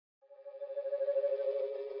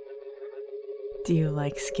Do you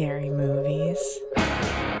like scary movies?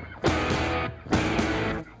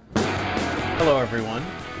 Hello, everyone.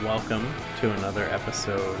 Welcome to another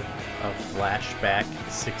episode of Flashback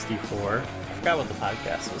 64. I forgot what the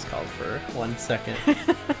podcast was called for 1 second.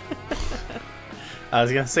 I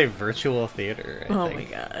was going to say virtual theater, I think.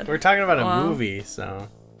 My god. We're talking about a movie, so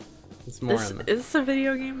it's more Is in the... this a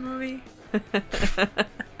video game movie? This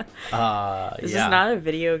yeah. is not a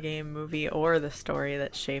video game movie or the story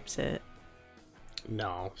that shapes it.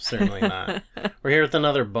 No, certainly not. We're here with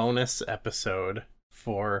another bonus episode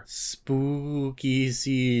for spooky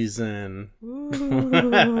season.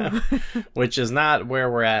 Which is not where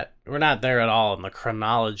we're at. We're not there at all in the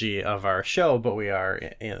chronology of our show, but we are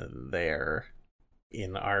there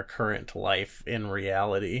in our current life in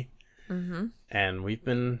reality. Mm-hmm. And we've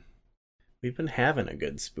been having a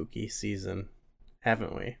good spooky season,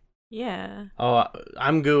 haven't we? Yeah. Oh,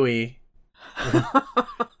 I'm Gooey.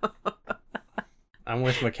 I'm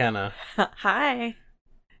with McKenna. Hi.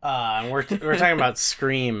 We're talking about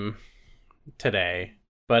Scream today,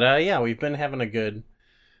 but yeah, we've been having a good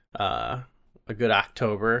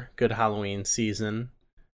October, good Halloween season.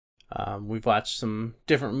 We've watched some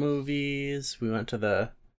different movies. We went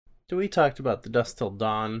to we talked about the Dusk Till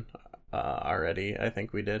Dawn already. I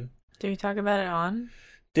think we did. Did we talk about it on?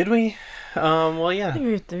 Did we? Well, yeah. I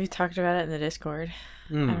think we talked about it in the Discord.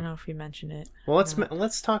 I don't know if we mentioned it. Well,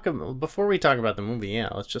 let's talk before we talk about the movie. Yeah,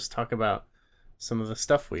 let's just talk about some of the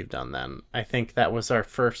stuff we've done then. I think that was our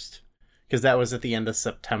first, because that was at the end of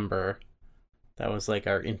September. That was like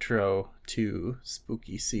our intro to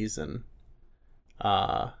spooky season.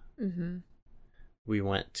 We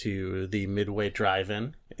went to the Midway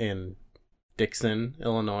Drive-In in Dixon,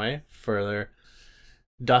 Illinois for their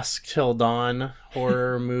Dusk Till Dawn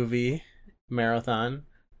horror movie marathon.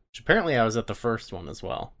 Which apparently I was at the first one as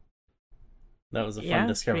well. That was a fun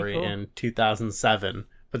discovery cool. In 2007.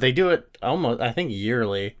 But they do it almost, I think,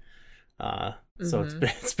 yearly. So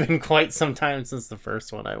it's been quite some time since the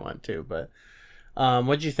first one I went to. But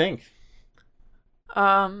what'd you think?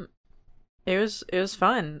 It was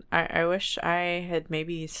fun. I wish I had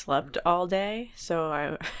maybe slept all day, so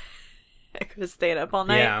I could have stayed up all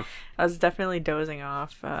night. Yeah. I was definitely dozing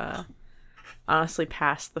off. Honestly,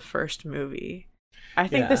 past the first movie. I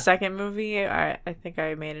think the second movie, I think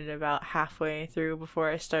I made it about halfway through before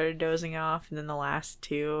I started dozing off, and then the last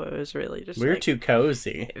two, it was really just we were too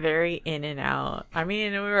cozy, very in and out. I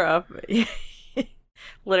mean, we were up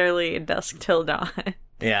literally dusk till dawn.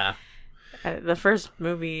 Yeah. The first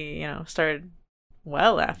movie, started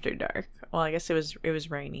well after dark. Well, I guess it was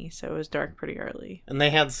rainy, so it was dark pretty early. And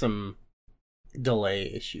they had some delay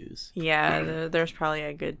issues. Yeah, there's probably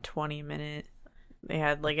a good 20-minute. They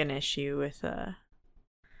had like an issue with the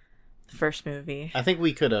first movie. I think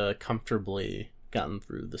we could have comfortably gotten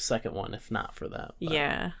through the second one if not for that. But...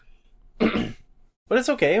 Yeah. But it's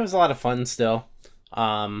okay. It was a lot of fun still.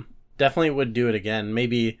 Definitely would do it again.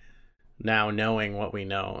 Maybe now knowing what we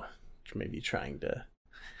know, maybe trying to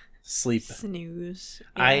sleep. Snooze.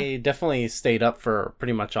 Yeah. I definitely stayed up for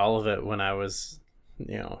pretty much all of it when I was,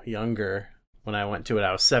 younger. When I went to it,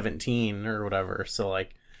 I was 17 or whatever. So like,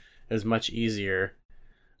 it was much easier.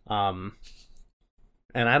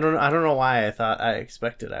 And I don't know why I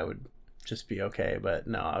expected I would just be okay, but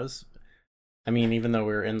no, even though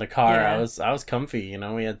we were in the car, I was comfy,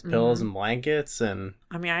 we had pillows and blankets and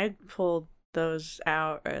I mean, I pulled those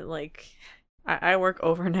out like I work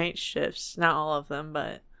overnight shifts, not all of them,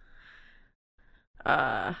 but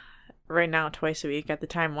right now twice a week. At the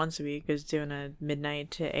time, once a week, is doing a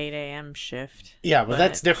midnight to 8 a.m. shift. Yeah, but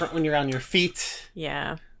that's different when you're on your feet.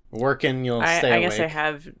 Yeah. Working, you'll stay awake. I guess I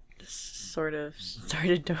have sort of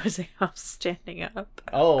started dozing off standing up.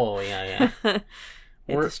 Oh, yeah. It's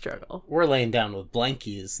a struggle. We're laying down with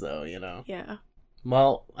blankies, though, Yeah.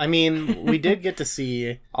 Well, we did get to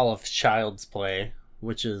see all of Child's Play,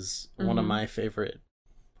 which is one of my favorite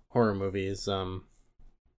horror movies.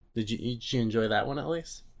 Did you enjoy that one at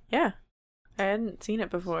least? Yeah. I hadn't seen it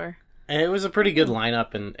before. And it was a pretty good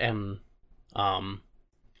lineup, and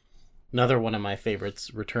another one of my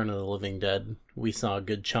favorites, Return of the Living Dead, we saw a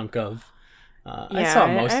good chunk of. I saw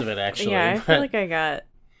most of it, actually. Yeah, I feel like I got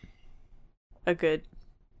a good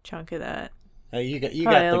chunk of that. You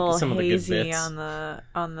got some of the good bits. Hazy on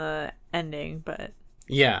the ending, but...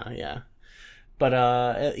 Yeah. But,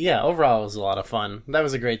 overall it was a lot of fun. That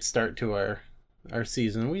was a great start to our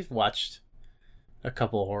season. We've watched a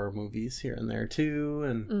couple horror movies here and there, too,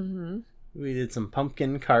 and we did some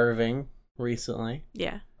pumpkin carving recently.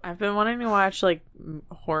 Yeah. I've been wanting to watch like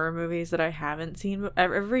horror movies that I haven't seen.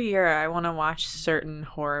 Every year I want to watch certain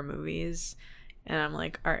horror movies And I'm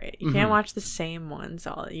like, all right, you can't watch the same ones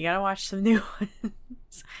all. You gotta watch some new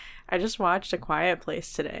ones. I just watched A Quiet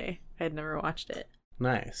Place today. I had never watched it.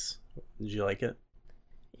 Nice. Did you like it?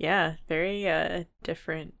 Yeah, very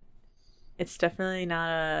different. It's definitely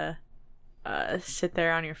not a sit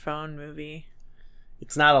there on your phone movie.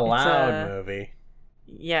 It's not a loud movie.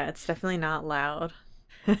 Yeah, it's definitely not loud.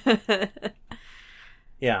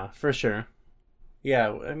 Yeah, for sure.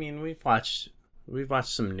 Yeah, I mean, we've watched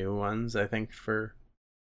some new ones, I think, for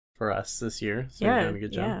us this year. So yeah, you're doing a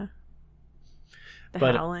good job. Yeah.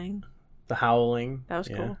 Howling. The Howling. That was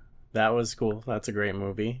cool. That was cool. That's a great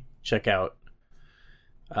movie. Check out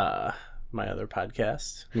my other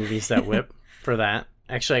podcast, Movies That Whip, for that.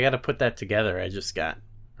 Actually, I got to put that together. It's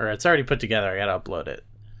already put together. I got to upload it.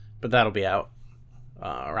 But that'll be out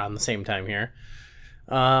around the same time here.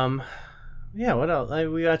 Yeah, what else?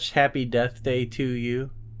 We watched Happy Death Day to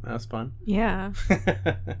You. That was fun. Yeah.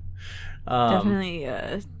 Definitely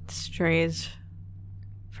strays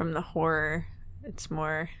from the horror. It's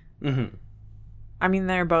more... Mm-hmm. I mean,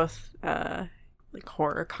 they're both like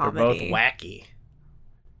horror comedy. They're both wacky.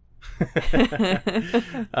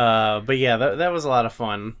 But yeah, that was a lot of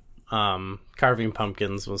fun. Carving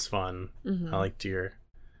pumpkins was fun. I liked your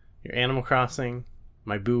Animal Crossing.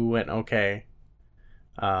 My Boo went okay.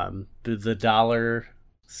 The dollar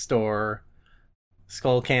store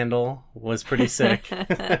skull candle was pretty sick.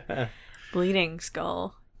 Bleeding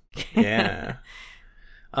skull. Yeah.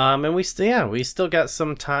 And we still got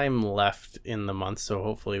some time left in the month, so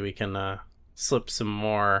hopefully we can slip some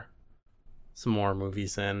more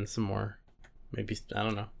movies in, some more, maybe, I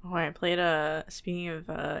don't know. Oh, I played speaking of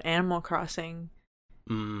Animal Crossing,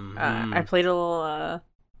 Mm-hmm. I played a little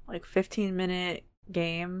 15-minute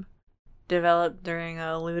game developed during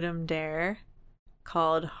a Ludum Dare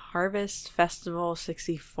called Harvest Festival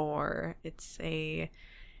 64. It's a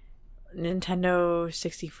Nintendo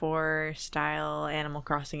 64 style Animal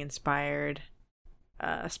Crossing inspired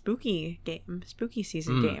spooky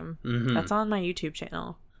season game. Mm-hmm. That's on my YouTube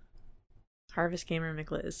channel, Harvest Gamer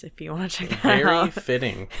McLiz, if you want to check that Very out.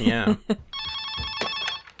 fitting. Yeah.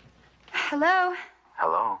 Hello?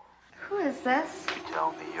 Hello? Who is this? You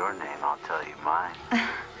tell me your name, I'll tell you mine.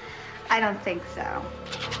 I don't think so.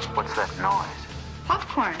 What's that noise?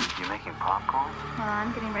 Popcorn. You making popcorn? Well,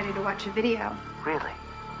 I'm getting ready to watch a video. Really?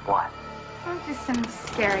 What? Oh, just some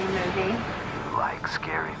scary movie. You like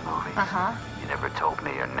scary movies? Uh-huh. You never told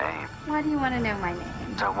me your name. Why do you want to know my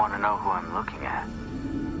name? So I want to know who I'm looking at.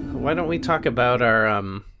 Why don't we talk about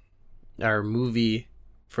our movie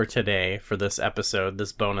for today, for this episode,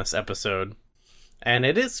 this bonus episode? And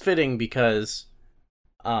it is fitting because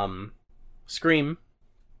Scream,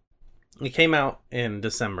 it came out in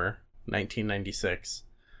December 1996,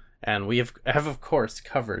 and we have of course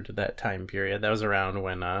covered that time period. That was around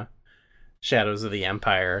when Shadows of the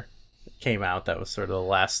Empire came out. That was sort of the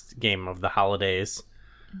last game of the holidays.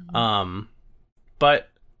 Mm-hmm. But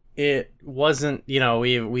it wasn't,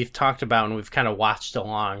 we've talked about and we've kind of watched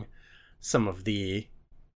along some of the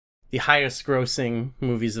highest grossing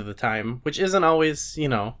movies of the time, which isn't always,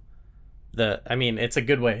 it's a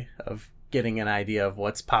good way of getting an idea of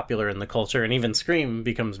what's popular in the culture. And even Scream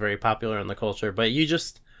becomes very popular in the culture, but you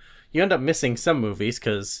end up missing some movies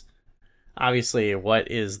because obviously what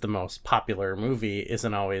is the most popular movie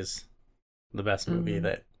isn't always the best movie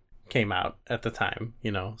that came out at the time,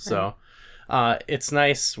 so it's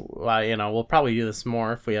nice. We'll probably do this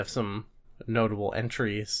more if we have some notable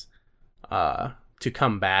entries to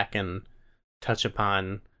come back and touch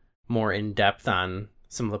upon more in depth on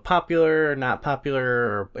some of the popular, not popular,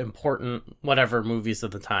 or important, whatever movies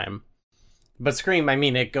of the time. But Scream,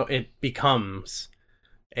 it becomes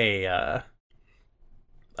a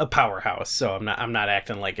powerhouse. So I'm not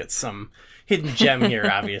acting like it's some hidden gem here,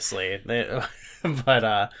 obviously.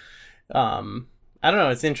 But I don't know.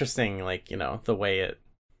 It's interesting, the way it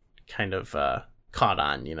kind of caught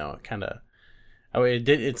on. It kind of.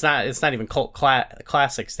 It's not even cult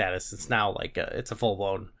classic status. It's now it's a full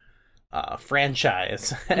blown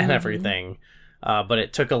franchise and everything. But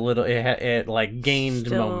it took a little. It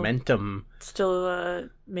gained momentum. Still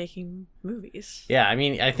making movies. Yeah,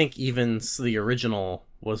 I think even the original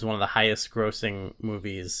was one of the highest grossing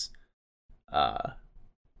movies.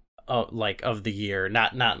 Of the year,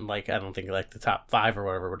 not I don't think the top 5 or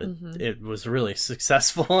whatever, but it was really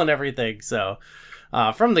successful and everything. So.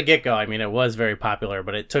 From the get-go, it was very popular,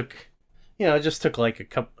 but it took, it just took a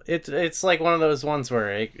couple, it's like one of those ones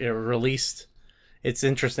where it released, it's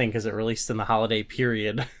interesting because it released in the holiday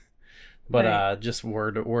period, but right. Just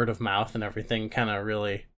word of mouth and everything kind of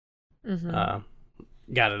really got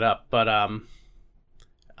it up. But are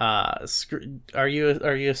you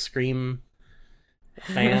a Scream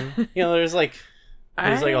fan. You know, there's like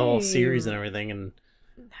a whole I series and everything, and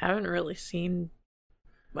haven't really seen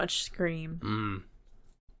much Scream.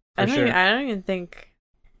 For sure. I don't even think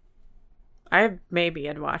I maybe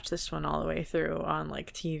had watched this one all the way through on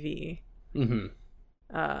like TV. Mm-hmm.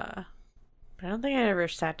 But I don't think I ever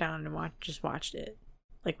sat down and watched it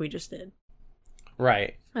like we just did.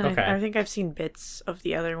 Right. And Okay. I think I've seen bits of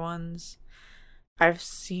the other ones. I've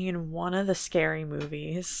seen one of the Scary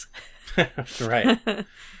movies. Right.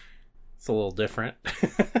 It's a little different.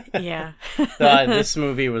 Yeah. This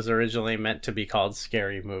movie was originally meant to be called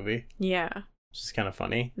Scary Movie, Yeah. which is kind of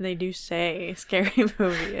funny. They do say Scary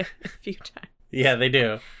Movie a few times. Yeah, they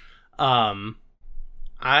do. I've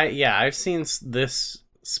seen this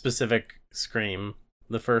specific Scream,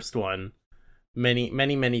 the first one,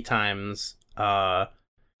 many times. And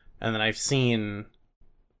then I've seen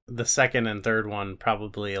the second and third one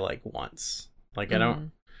probably like once. Like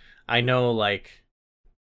I know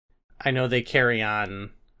they carry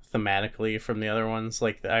on thematically from the other ones.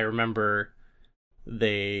 Like I remember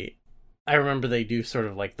they do sort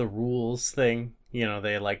of like the rules thing. You know,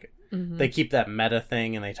 they like they keep that meta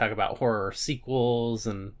thing, and they talk about horror sequels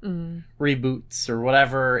and reboots or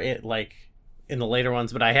whatever it like in the later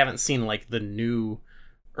ones. But I haven't seen like the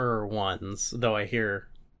newer ones, though I hear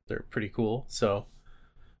they're pretty cool. So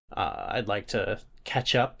I'd like to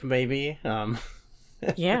catch up maybe.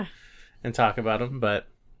 Yeah. And talk about them, but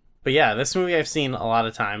yeah, this movie I've seen a lot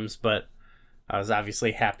of times, but I was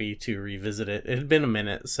obviously happy to revisit it. It had been a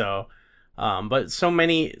minute, so but so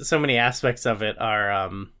many aspects of it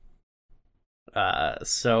are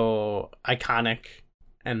so iconic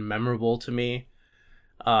and memorable to me.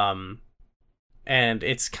 And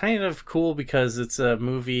it's kind of cool because it's a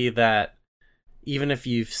movie that even if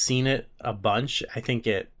you've seen it a bunch, I think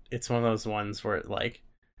it's one of those ones where it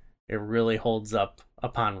really holds up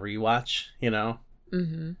upon rewatch, you know?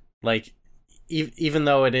 Mm-hmm. Like, even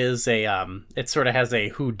though it is it sort of has a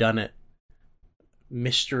whodunit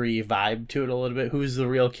mystery vibe to it a little bit. Who's the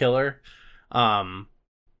real killer?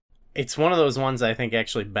 It's one of those ones I think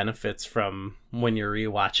actually benefits from when you're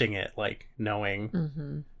rewatching it, like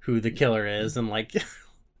knowing who the killer is and like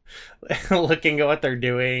looking at what they're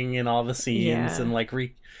doing and all the scenes and like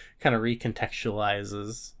kind of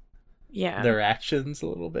recontextualizes their actions a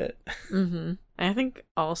little bit. And I think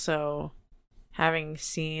also having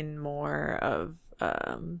seen more of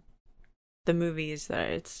the movies that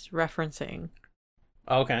it's referencing.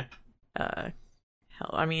 Okay.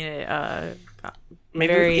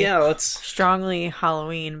 Maybe let's strongly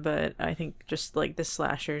Halloween, but I think just like the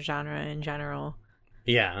slasher genre in general.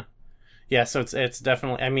 Yeah. So it's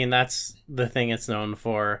definitely. I mean, that's the thing it's known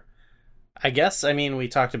for. I guess. I mean, we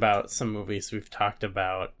talked about some movies we've talked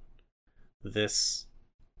about this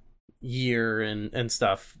year and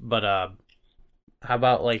stuff, but how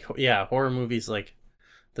about like horror movies like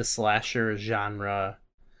the slasher genre?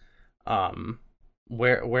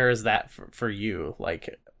 Where is that for you?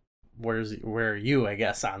 Like, where are you, I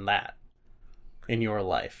guess, on that in your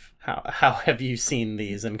life? How have you seen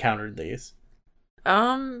these, encountered these?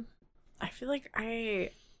 I feel like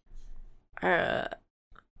I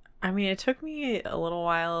mean, it took me a little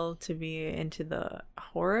while to be into the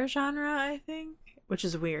horror genre, I think, which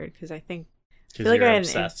is weird because I feel like you're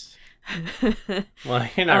obsessed. Well,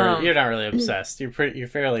 you're not really obsessed. You're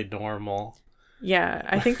fairly normal. Yeah,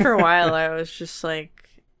 I think for a while I was just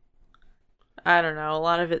like, I don't know, a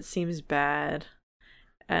lot of it seems bad.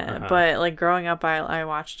 But like growing up, I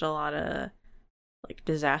watched a lot of like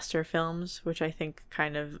disaster films, which I think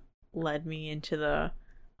kind of led me into the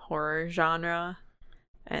horror genre.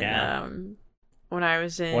 And when I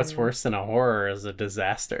was in, what's worse than a horror is a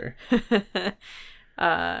disaster. It's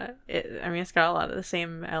got a lot of the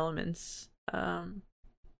same elements.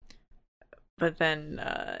 But then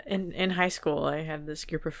in high school, I had this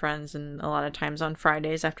group of friends, and a lot of times on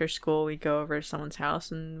Fridays after school, we'd go over to someone's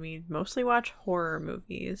house, and we'd mostly watch horror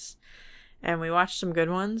movies. And we watched some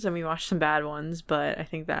good ones, and we watched some bad ones, but I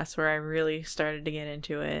think that's where I really started to get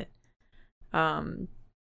into it. I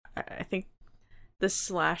think the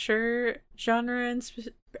slasher genre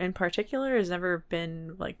in particular has never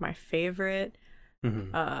been like my favorite.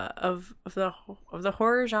 Of the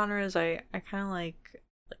horror genres, I kind of like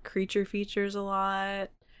creature features a lot.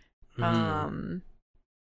 I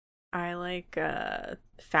like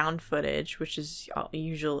found footage, which is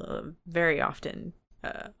usually very often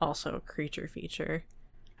also a creature feature.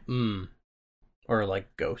 Or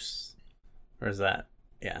like ghosts, or is that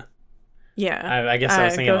yeah I guess I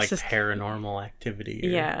was thinking like Paranormal Activity.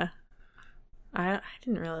 Yeah, I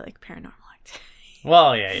didn't really like Paranormal Activity.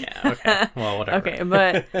 Well, yeah, okay. Well, whatever. Okay,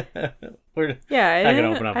 but We're Yeah, not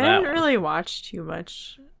gonna open up I that didn't one. really watch too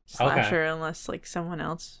much slasher unless like someone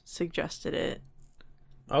else suggested it.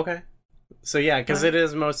 Okay. So yeah, because it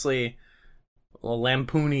is mostly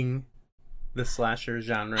lampooning the slasher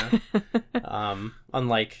genre.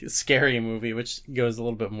 Unlike Scary Movie, which goes a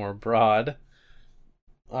little bit more broad.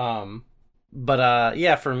 But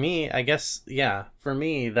yeah, for me, I guess, yeah, for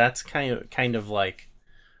me, that's kind of like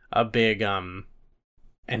a big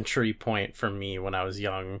entry point for me when I was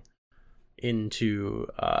young into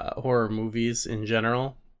horror movies in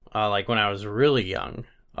general. Like when I was really young,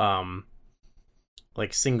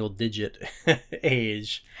 like single digit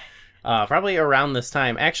age, probably around this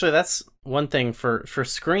time. Actually, that's one thing for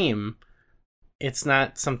Scream. It's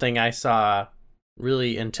not something I saw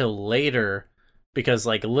really until later, because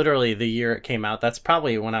like literally the year it came out, that's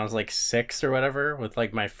probably when I was like 6 or whatever, with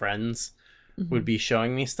like my friends would be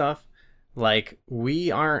showing me stuff. Like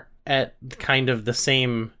we aren't at kind of the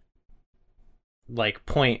same like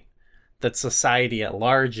point that society at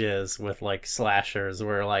large is with like slashers,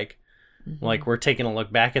 where like we're taking a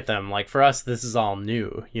look back at them. Like for us, this is all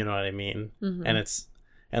new, you know what I mean?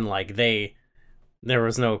 And like there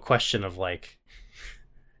was no question of like,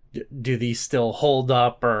 do these still hold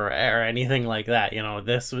up or anything like that? You know,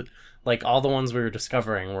 this like all the ones we were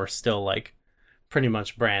discovering were still like pretty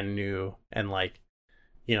much brand new, and like,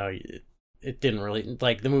 you know, it didn't really,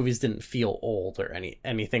 like the movies didn't feel old or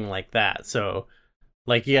anything like that. So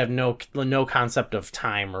like you have no concept of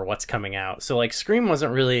time or what's coming out. So like Scream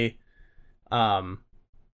wasn't really on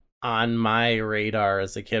my radar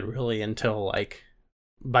as a kid really until like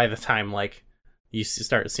by the time like you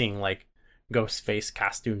start seeing like ghost face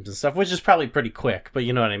costumes and stuff, which is probably pretty quick, but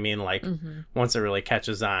you know what I mean, like once it really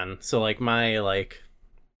catches on. So like my like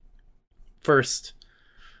first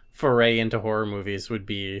foray into horror movies would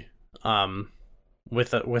be there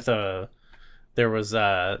was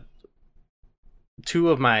two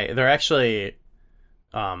of my, they're actually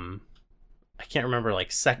I can't remember,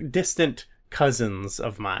 like distant cousins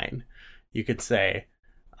of mine, you could say,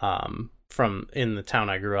 from in the town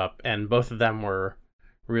I grew up, and both of them were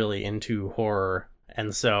really into horror.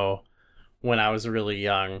 And so when I was really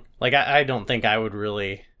young, like I don't think I would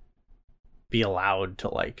really be allowed to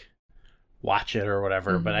like watch it or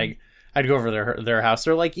whatever, but I'd go over their house,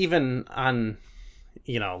 or like even on,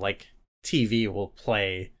 you know, like TV will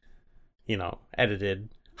play, you know, edited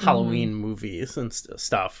Halloween movies and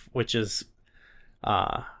stuff, which is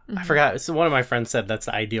I forgot, so one of my friends said that's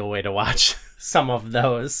the ideal way to watch some of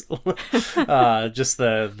those. Just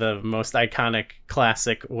the most iconic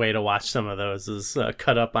classic way to watch some of those is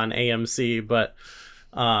cut up on AMC. But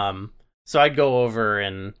so I'd go over,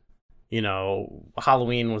 and you know,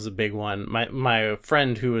 Halloween was a big one. My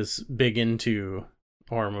friend who was big into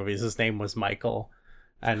horror movies, his name was Michael,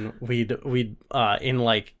 and we'd in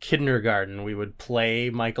like kindergarten we would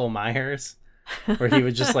play Michael Myers, where he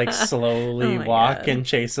would just like slowly walk and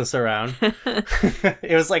chase us around.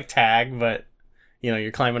 It was like tag, but you know,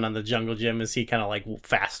 you're climbing on the jungle gym as he kind of like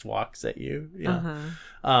fast walks at you.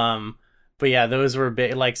 But yeah, those were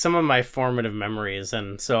big, like some of my formative memories.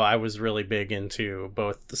 And so I was really big into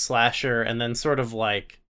both the slasher and then sort of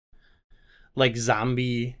like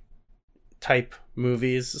zombie type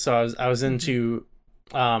movies. So I was into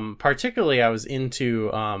particularly I was into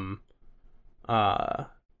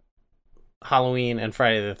Halloween and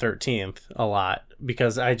Friday the 13th a lot,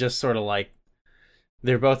 because I just sort of like,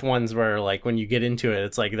 they're both ones where like when you get into it,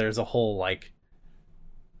 it's like there's a whole like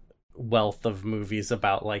wealth of movies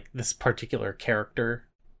about like this particular character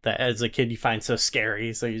that as a kid you find so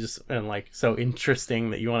scary, so you just, and like so interesting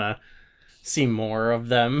that you want to see more of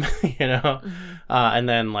them. You know. And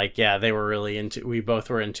then like, yeah, they were really into, we both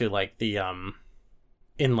were into like the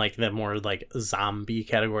in like the more like zombie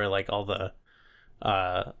category, like all the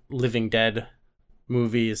Living Dead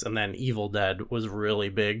movies, and then Evil Dead was really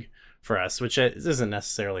big for us, which isn't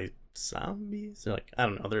necessarily zombies, they're like, I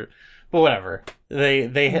don't know, they're, but whatever,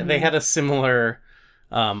 they had a similar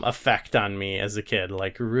effect on me as a kid,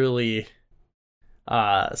 like really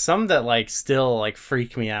some that like still like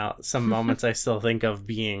freak me out, some moments I still think of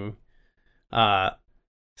being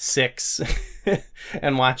 6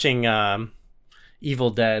 and watching Evil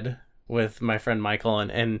Dead with my friend Michael,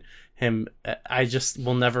 and him, I just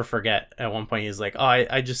will never forget, at one point he's like, oh,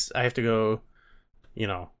 I have to go, you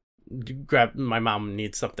know, grab, my mom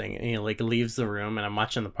needs something, and he like leaves the room, and I'm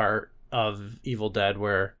watching the part of Evil Dead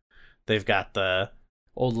where they've got the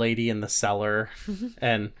old lady in the cellar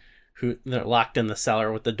and who they're locked in the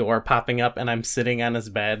cellar with the door popping up, and I'm sitting on his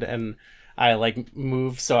bed, and I like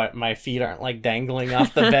move so my feet aren't like dangling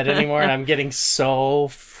off the bed anymore, and I'm getting so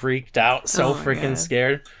freaked out, so freaking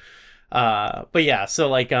scared. But yeah, so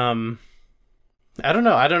like I don't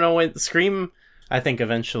know when Scream, I think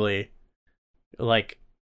eventually, like,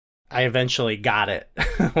 I eventually got it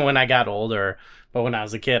when I got older, but when I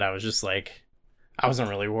was a kid, I was just like, I wasn't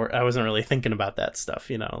really thinking about that stuff,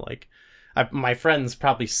 you know, like, my friends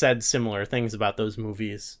probably said similar things about those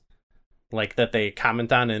movies, like, that they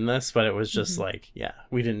comment on in this, but it was just like, yeah,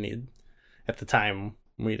 at the time,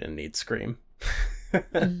 we didn't need Scream.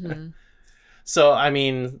 So, I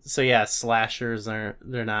mean, yeah, slashers they're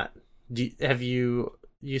not,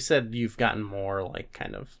 you said you've gotten more, like,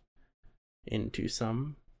 kind of into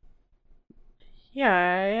some?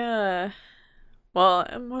 Yeah, well,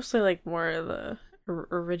 I mostly like more of the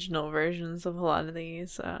original versions of a lot of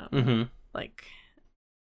these, like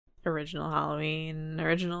original Halloween,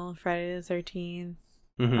 original Friday the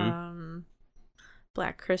 13th,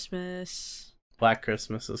 Black Christmas. Black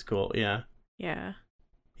Christmas is cool, yeah. Yeah.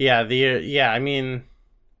 Yeah, I mean,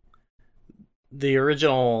 the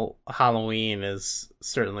original Halloween is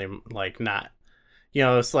certainly, like, not, you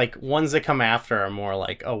know, it's like ones that come after are more,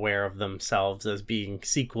 like, aware of themselves as being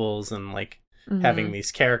sequels and, like, having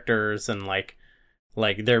these characters and, like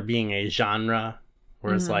there being a genre,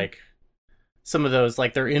 whereas, like, some of those,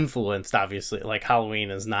 like, they're influenced, obviously, like, Halloween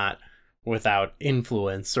is not without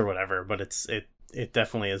influence or whatever, but it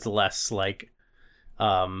definitely is less, like,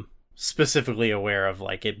 specifically aware of,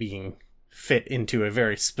 like, it being fit into a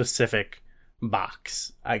very specific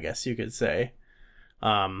box, I guess you could say.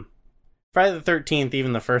 Friday the 13th,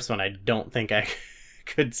 even the first one, I don't think I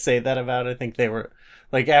could say that about. I think they were,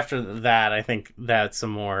 like, after that, I think that's a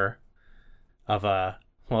more of a,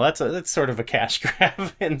 well, that's sort of a cash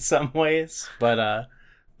grab in some ways, but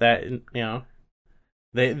that, you know,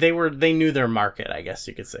 they knew their market, I guess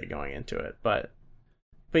you could say, going into it, but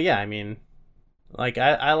yeah, I mean, like,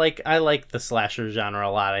 I like the slasher genre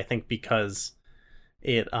a lot, I think, because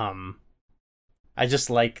it I just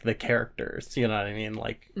like the characters, you know what I mean?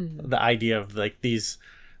 Like, the idea of, like, these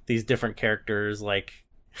different characters, like,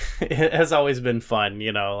 it has always been fun,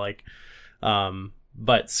 you know, like,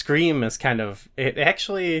 but Scream is it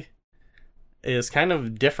actually is kind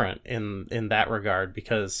of different in that regard,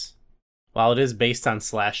 because while it is based on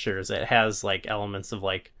slashers, it has, like, elements of,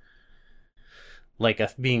 like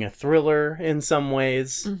being a thriller in some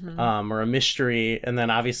ways, or a mystery, and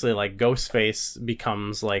then obviously, like, Ghostface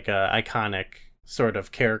becomes, like, a iconic sort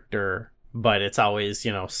of character, but it's always,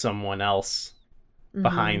 you know, someone else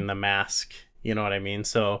behind the mask, you know what I mean?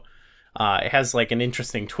 So it has, like, an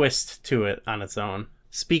interesting twist to it on its own.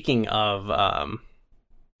 Speaking of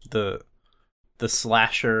the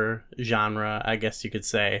slasher genre, I guess you could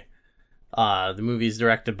say, the movie's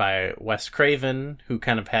directed by Wes Craven, who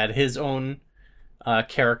kind of had his own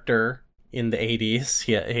character in the 80s.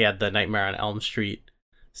 He had the Nightmare on Elm Street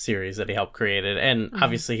series that he helped create it, and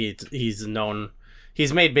obviously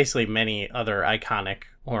he's made basically many other iconic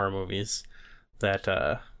horror movies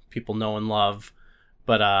that people know and love,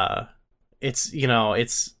 but it's, you know,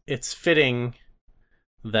 it's fitting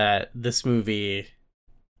that this movie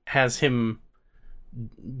has him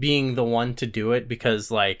being the one to do it,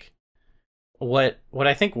 because, like, what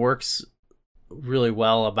I think works really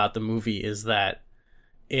well about the movie is that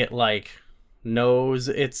it, like, knows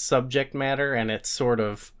its subject matter, and it's sort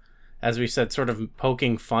of, as we said, sort of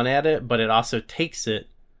poking fun at it, but it also takes it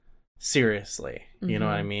seriously. You know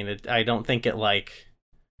what I mean? I don't think it, like,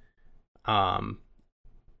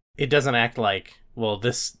 it doesn't act like, well,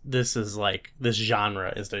 this is, like, this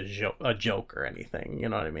genre is a joke or anything. You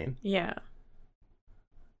know what I mean? Yeah.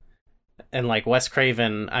 And, like, Wes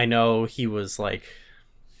Craven, I know he was, like,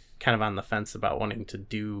 kind of on the fence about wanting to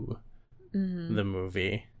do the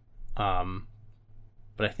movie, but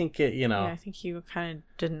I think it, you know, I think you kind of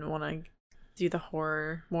didn't want to do the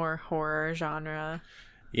more horror genre.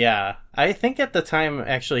 Yeah, I think at the time,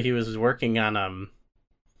 actually, he was working on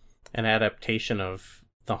an adaptation of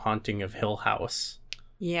The Haunting of Hill House.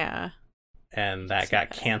 Yeah, and that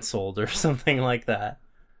got canceled or something like that.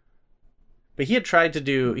 But he had tried to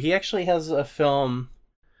do. He actually has a film.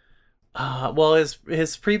 Well,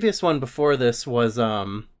 his previous one before this was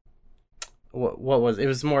what was it?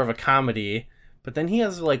 Was more of a comedy, but then he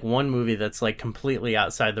has, like, one movie that's, like, completely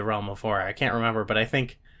outside the realm of horror. I can't remember, but I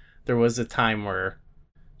think there was a time where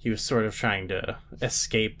he was sort of trying to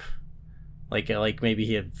escape, like maybe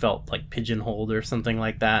he had felt, like, pigeonholed or something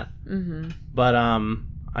like that. But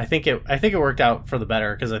I think it worked out for the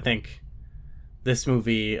better, because I think this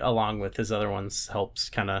movie, along with his other ones, helps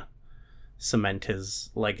kind of cement his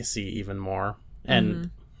legacy even more.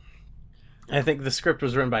 And I think the script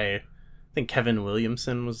was written by, I think, Kevin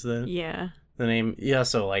Williamson was the name. Yeah,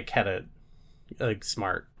 so, like, had a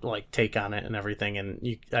smart, like, take on it and everything.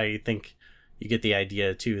 And I think you get the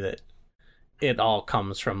idea too that it all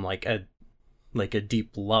comes from like a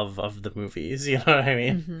deep love of the movies. You know what I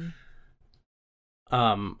mean?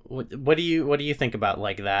 What do you think about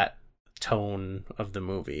like that tone of the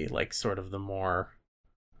movie, like sort of the more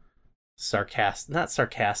not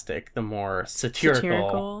sarcastic, the more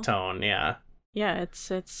satirical tone? Yeah,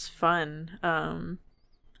 it's fun.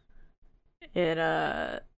 It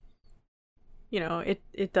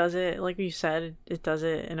it does it, like you said, it does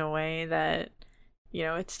it in a way that,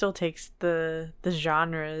 it still takes the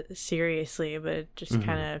genre seriously, but it just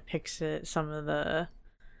kind of picks at some of the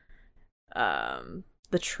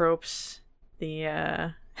tropes,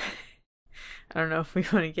 I don't know if we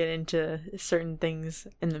want to get into certain things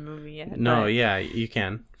in the movie yet. No, yeah, you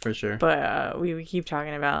can, for sure. But we keep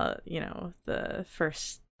talking about, the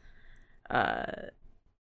first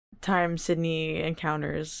time Sydney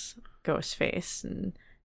encounters Ghostface, and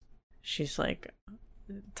she's like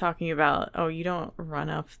talking about, oh, you don't run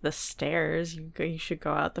up the stairs, you should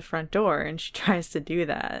go out the front door, and she tries to do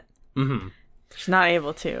that. She's not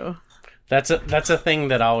able to. That's a thing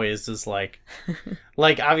that always is like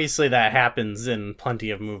obviously that happens in plenty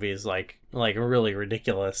of movies, like really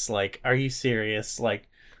ridiculous, like, are you serious, like,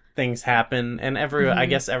 things happen, and I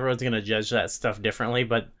guess everyone's gonna judge that stuff differently,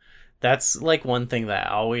 but that's like one thing that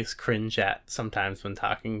I always cringe at sometimes when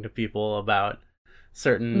talking to people about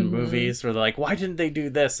certain movies, where they're like, why didn't they do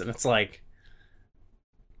this? And it's like,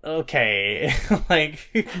 okay, like,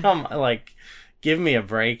 come, like, give me a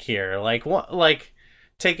break here. Like, what, like,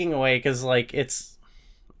 taking away, because like it's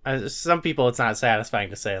some people, it's not satisfying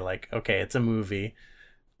to say like, okay, it's a movie,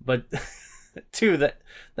 but two, that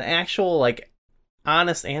the actual like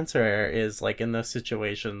honest answer is like, in those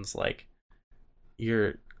situations, like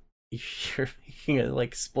you're making a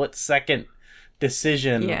like split second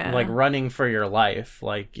decision, like running for your life,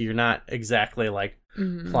 like you're not exactly like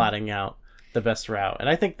plotting out the best route. And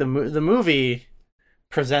I think the movie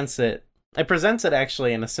presents it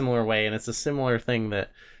actually in a similar way, and it's a similar thing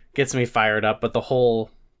that gets me fired up. But the whole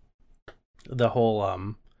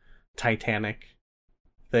Titanic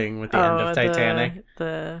thing with the end of Titanic,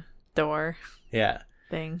 the door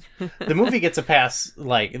thing. The movie gets a pass,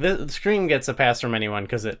 like the Scream gets a pass from anyone,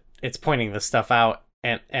 because it's pointing this stuff out,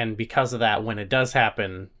 and because of that, when it does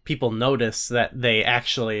happen, people notice that they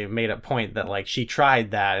actually made a point that like she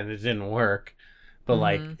tried that and it didn't work. But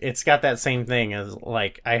like, it's got that same thing as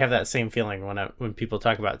like, I have that same feeling when people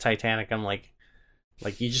talk about Titanic. I'm like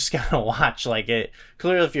you just gotta watch, like, it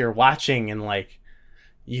clearly, if you're watching and like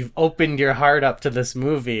you've opened your heart up to this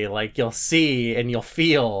movie, like you'll see and you'll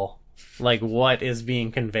feel like what is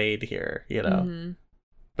being conveyed here,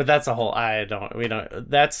 But that's a whole,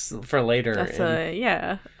 that's for later. That's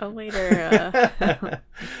a later.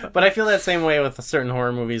 But I feel that same way with certain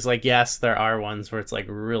horror movies. Like, yes, there are ones where it's like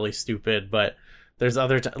really stupid, but there's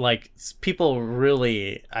other like people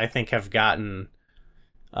really, I think, have gotten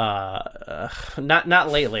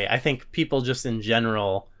not lately. I think people just in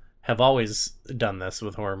general have always done this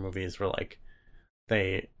with horror movies, where like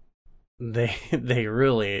they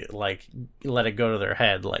really like let it go to their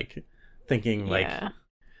head, like thinking like it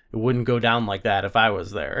wouldn't go down like that if I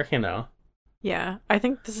was there, Yeah, I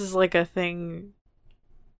think this is like a thing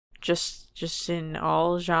just in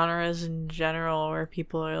all genres in general, where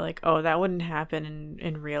people are like, oh, that wouldn't happen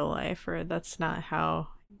in real life, or that's not how,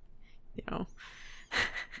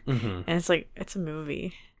 and it's like, it's a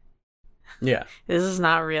movie. Yeah. This is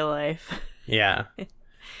not real life. Yeah.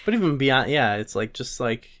 But even beyond, it's like, just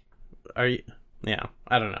like, are you,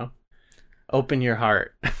 I don't know. Open your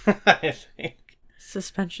heart, I think.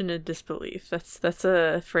 Suspension of disbelief. That's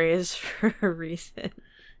a phrase for a reason.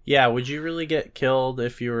 Yeah, would you really get killed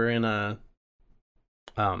if you were in a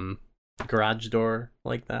garage door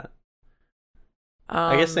like that?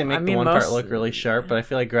 I guess they make the one part look really sharp, but I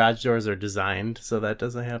feel like garage doors are designed so that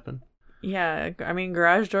doesn't happen. Yeah, I mean,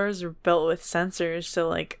 garage doors are built with sensors, so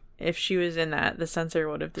like if she was in that, the sensor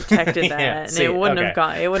would have detected that, and it wouldn't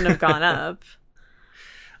have gone up.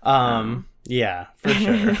 Yeah, for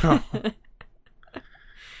sure.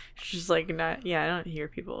 She's like, I don't hear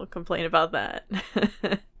people complain about that.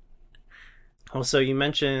 Also,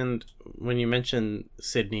 when you mentioned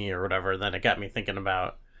Sydney or whatever, then it got me thinking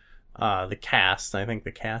about the cast. I think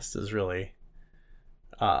the cast is really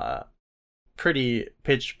pretty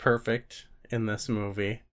pitch perfect in this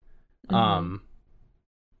movie. Any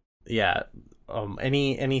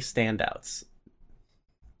standouts?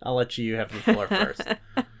 I'll let you have the floor first.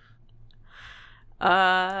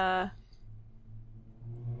 I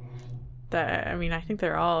think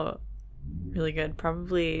they're all really good.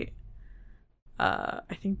 Probably,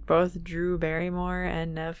 I think both Drew Barrymore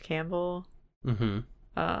and Neve Campbell.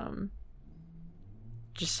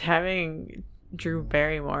 Just having Drew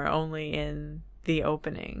Barrymore only in the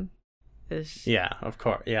opening. Yeah, of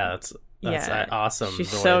course. Yeah, that's awesome. She's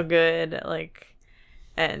so good, like,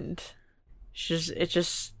 and it's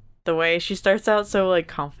just the way she starts out so like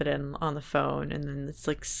confident on the phone, and then it's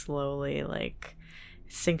like slowly like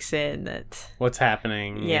sinks in that what's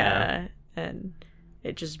happening. Yeah, and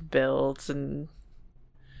it just builds, and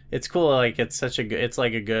it's cool. Like it's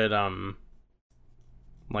like a good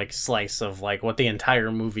like slice of like what the entire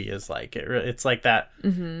movie is like. It's like that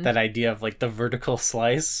that idea of like the vertical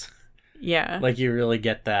slice. Yeah, like you really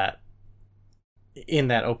get that in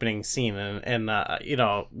that opening scene, and you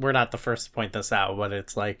know, we're not the first to point this out, but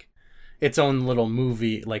it's like its own little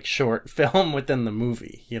movie, like short film within the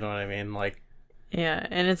movie. You know what I mean? Like, yeah,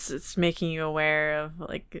 and it's making you aware of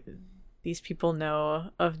like these people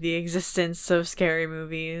know of the existence of scary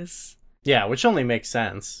movies. Yeah, which only makes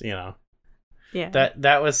sense, you know. Yeah.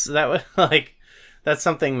 That was like, that's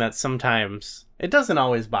something that sometimes it doesn't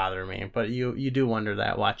always bother me, but you do wonder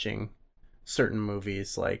that watching certain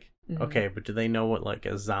movies, like, okay, but do they know what like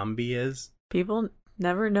a zombie is? People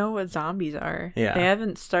never know what zombies are. Yeah. They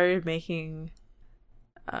haven't started making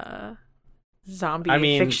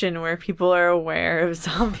zombie fiction where people are aware of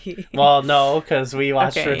zombies. Well, no, because we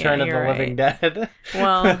watched Return of the Living Dead.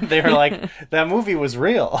 Well, they were like, that movie was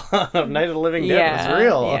real. Night of the Living Dead was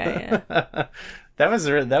real. Yeah. that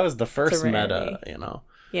was the first meta, you know.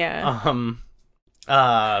 Yeah.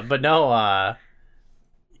 But no.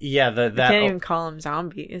 Yeah, that can't even call them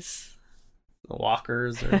zombies.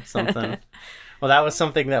 Walkers or something. Well, that was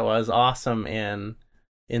something that was awesome in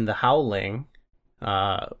The Howling.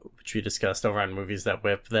 Which we discussed over on Movies That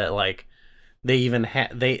Whip, that like they even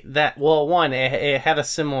had it had a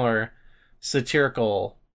similar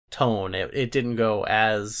satirical tone. It didn't go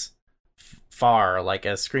as far like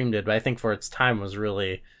as Scream did, but I think for its time was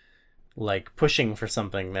really like pushing for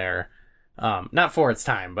something there. Not for its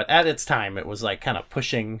time, but at its time it was like kind of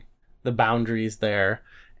pushing the boundaries there,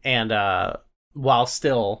 and while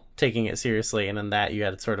still taking it seriously. And in that you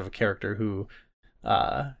had sort of a character who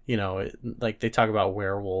you know, like they talk about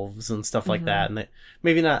werewolves and stuff like that, and they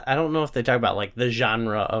maybe not, I don't know if they talk about like the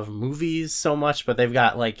genre of movies so much, but they've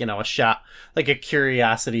got like, you know, a shop, like a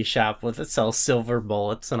curiosity shop that sells silver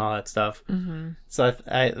bullets and all that stuff. So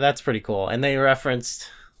that's pretty cool, and they referenced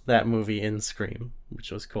that movie in Scream,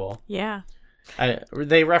 which was cool. Yeah.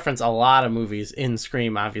 They reference a lot of movies in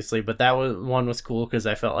Scream, obviously, but that one was cool because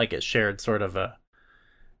I felt like it shared sort of a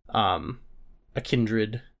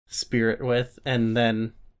kindred spirit with. And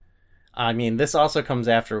then, I mean, this also comes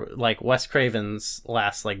after like Wes Craven's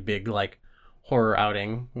last like big like horror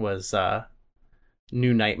outing was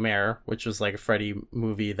New Nightmare, which was like a Freddy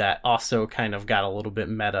movie that also kind of got a little bit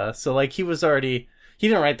meta. So like he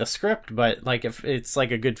didn't write the script, but like if it's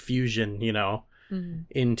like a good fusion, you know,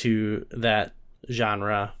 into that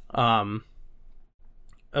genre. But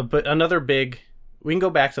another big, we can go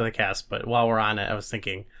back to the cast, but while we're on it, I was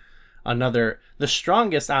thinking the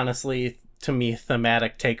strongest, honestly, to me,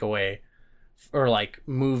 thematic takeaway or like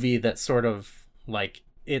movie that sort of like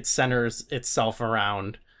it centers itself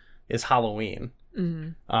around is Halloween.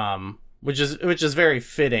 Which is very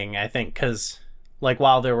fitting, I think, because like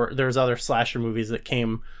while there's other slasher movies that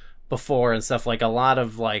came before and stuff, like a lot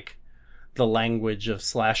of like the language of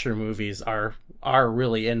slasher movies are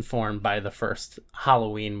really informed by the first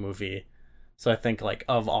Halloween movie. So I think like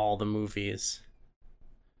of all the movies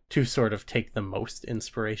to sort of take the most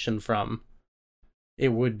inspiration from, it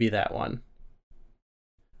would be that one.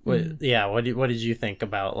 What did you think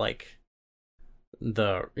about like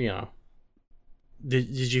the, you know, did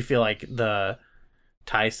you feel like the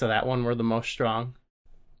ties to that one were the most strong?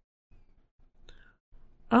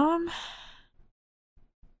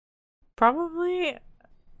 Probably.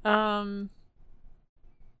 I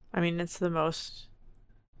mean, it's the most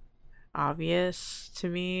obvious to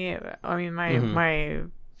me. I mean, my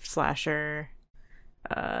slasher,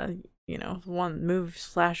 you know, one move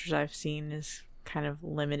slashers I've seen is kind of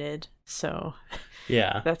limited. So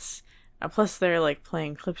yeah, that's plus they're like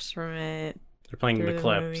playing clips from it. They're playing the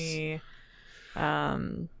clips. Movie.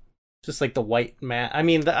 Just like the white mask. I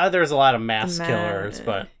mean, there's a lot of mask killers,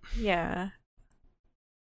 but yeah.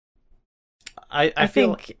 I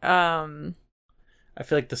feel like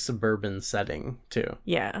the suburban setting too.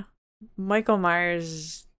 Yeah, Michael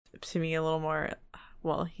Myers to me a little more.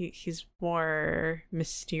 Well, he's more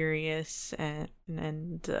mysterious and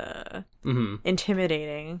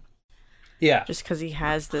intimidating. Yeah, just because he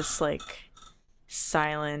has this like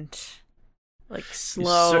silent, like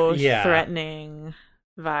slow, threatening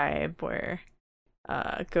vibe where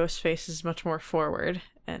Ghostface is much more forward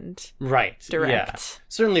and direct. Yeah.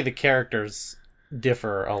 Certainly the characters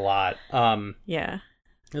differ a lot. Yeah.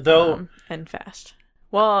 Though And fast.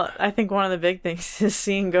 Well, I think one of the big things is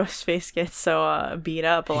seeing Ghostface get so beat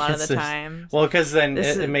up a lot of the time. Well, because then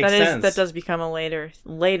it makes sense. That does become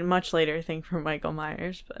a much later thing for Michael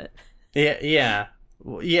Myers, but yeah.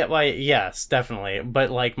 Well, yes, definitely.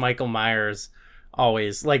 But like Michael Myers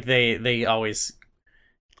always like they always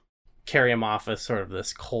carry him off as sort of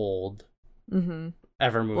this cold,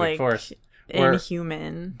 ever moving like force.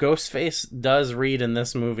 Inhuman. Ghostface does read in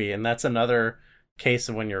this movie, and that's another case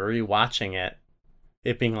of when you're rewatching it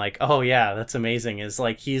being like, oh yeah, that's amazing. Is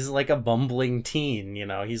like he's like a bumbling teen, you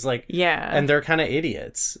know. He's like, yeah, and they're kind of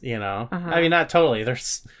idiots, you know. I mean, not totally.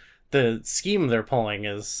 There's the scheme they're pulling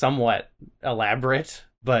is somewhat elaborate,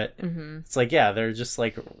 but it's like, yeah, they're just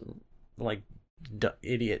like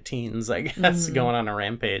idiot teens, I guess, going on a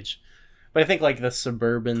rampage. But I think like the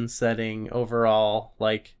suburban setting overall,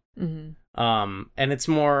 like, and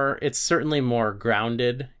it's certainly more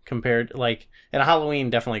grounded compared, like, and Halloween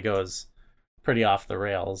definitely goes pretty off the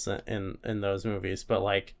rails in those movies, but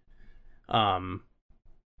like,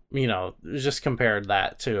 you know, just compared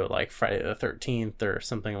that to like Friday the 13th or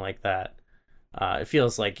something like that, it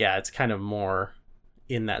feels like, yeah, it's kind of more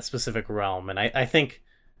in that specific realm. And I think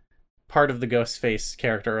part of the Ghostface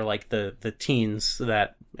character, or like the teens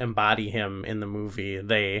that embody him in the movie,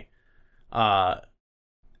 they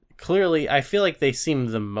clearly, I feel like they seem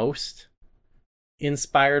the most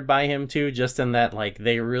inspired by him too, just in that like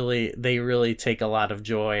they really take a lot of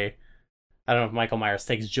joy. I don't know if Michael Myers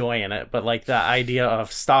takes joy in it, but like the idea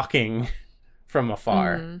of stalking from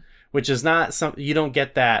afar, which is not you don't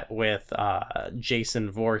get that with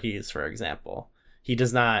Jason Voorhees, for example. He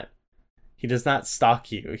does not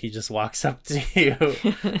stalk you. He just walks up to you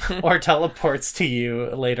or teleports to you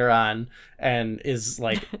later on and is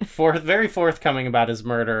like very forthcoming about his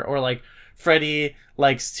murder. Or like Freddy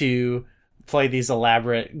likes to play these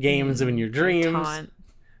elaborate games in your dreams.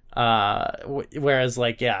 Whereas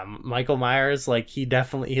like, yeah, Michael Myers, like he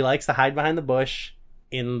likes to hide behind the bush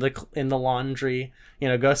in the laundry. You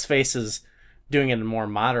know, Ghostface is doing it in a more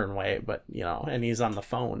modern way, but you know, and he's on the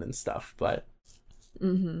phone and stuff, but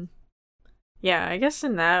yeah, I guess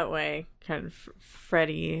in that way, kind of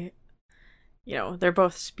Freddy, you know, they're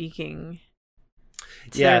both speaking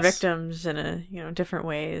to their victims in a, you know, different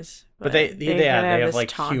ways. But they have this like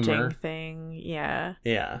taunting humor thing, yeah.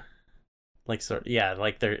 Like sort, yeah,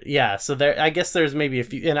 like so there. I guess there's maybe a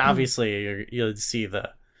few, and obviously you'll see the,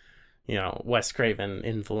 you know, Wes Craven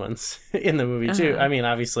influence in the movie too. I mean,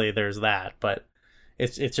 obviously there's that, but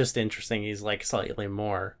it's just interesting. He's like slightly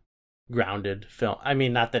more grounded film. I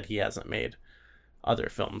mean, not that he hasn't made other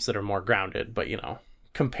films that are more grounded, but you know,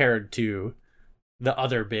 compared to the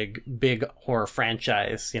other big horror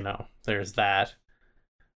franchise, you know, there's that.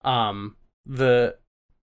 The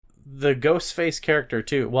Ghostface character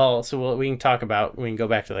too. Well, so we can go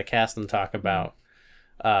back to the cast and talk about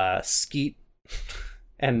Skeet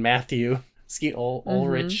and Matthew, Skeet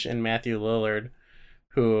Ulrich and Matthew Lillard,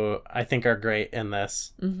 who I think are great in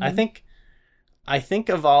this. I think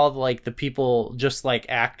of all of like the people, just like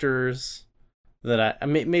actors that I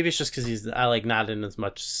mean, maybe it's just because I like not in as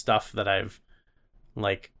much stuff that I've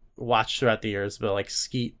like watched throughout the years, but like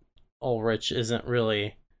Skeet Ulrich isn't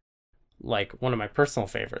really like one of my personal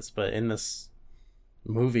favorites, but in this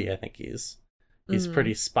movie I think he's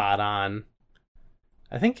pretty spot on.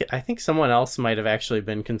 I think someone else might have actually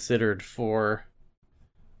been considered for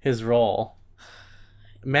his role.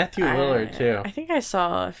 Matthew Lillard too. I think I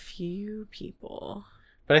saw a few people,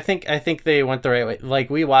 but I think they went the right way. Like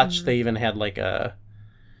we watched, they even had like I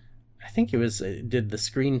think it was did the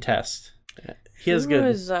screen test. He has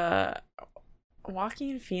good.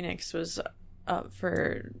 Joaquin Phoenix was up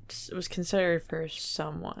for, was considered for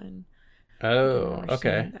someone. Oh,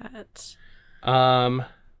 okay. Oh,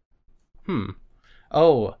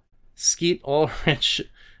 Skeet Ulrich.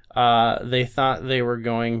 They thought they were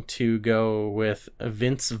going to go with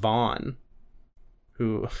Vince Vaughn,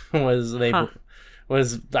 who was I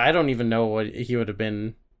don't even know what he would have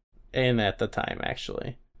been in at the time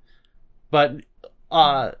actually, but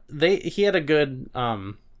he had a good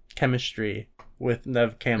chemistry with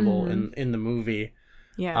Neve Campbell in the movie.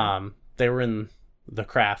 Yeah. They were in The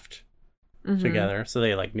Craft together, so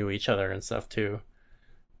they like knew each other and stuff too.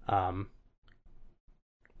 But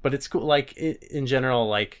it's cool, like in general,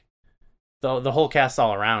 like the whole cast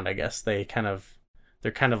all around, I guess they're kind of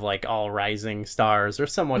like all rising stars or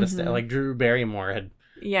somewhat like Drew Barrymore had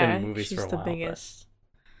been in movies for a while. She's the biggest.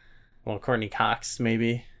 Well, Courtney Cox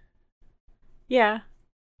maybe. Yeah.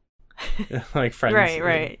 Like Friends,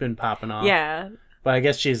 right. Been popping off. Yeah. But I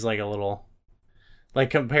guess she's like a little Like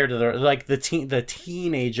compared to the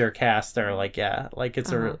teenager cast are like, yeah, like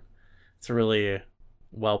it's a really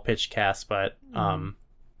well pitched cast, but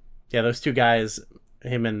yeah, those two guys,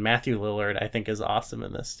 him and Matthew Lillard, I think is awesome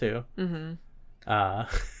in this too.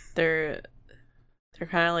 They're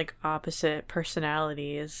kind of like opposite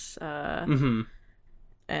personalities, and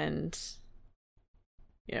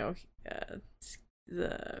you know,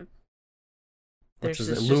 there's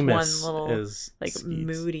just Loomis one little is like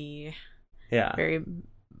moody, very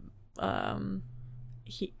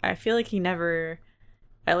I feel like he never,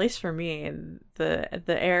 at least for me, the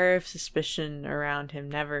air of suspicion around him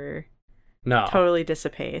never totally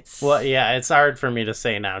dissipates. Well, yeah, it's hard for me to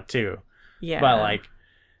say now too. Yeah, but like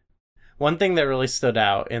one thing that really stood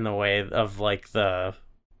out in the way of like the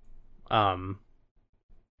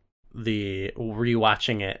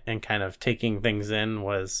rewatching it and kind of taking things in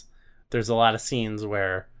was there's a lot of scenes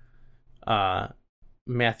where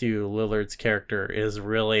Matthew Lillard's character is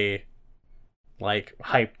really like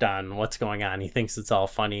hyped on what's going on. He thinks it's all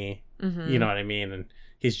funny, you know what I mean, and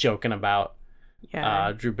he's joking about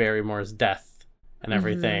Drew Barrymore's death and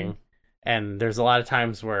everything. And there's a lot of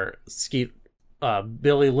times where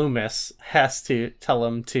Billy Loomis has to tell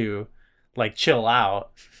him to like chill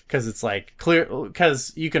out, because it's like clear,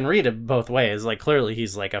 because you can read it both ways. Like clearly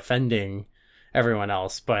he's like offending everyone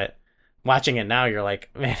else, but watching it now, you're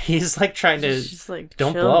like, man, he's like trying to just like,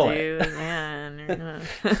 don't chill, blow dude, it, man.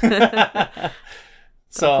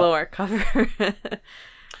 So don't blow our cover.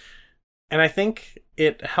 And I think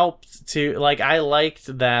it helped to like, I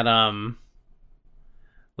liked that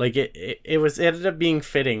like it ended up being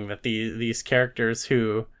fitting that these characters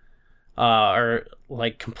who are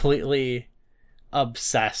like completely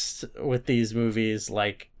obsessed with these movies,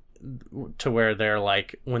 like to where they're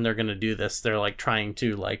like, when they're gonna do this, they're like trying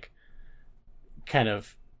to like kind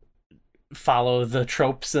of follow the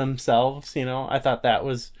tropes themselves, you know. I thought that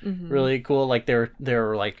was really cool. Like they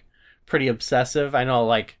were like pretty obsessive. I know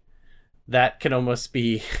like that could almost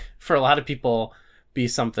be for a lot of people be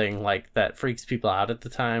something like that freaks people out at the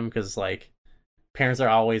time, because like parents are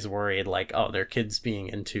always worried like, oh, their kids being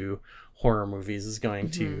into horror movies is going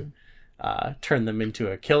to turn them into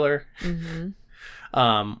a killer.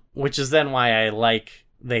 Which is then why I like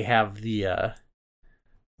they have the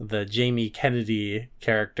Jamie Kennedy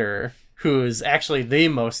character, who is actually the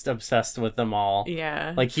most obsessed with them all.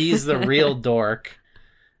 Yeah, like he's the real dork,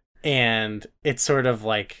 and it sort of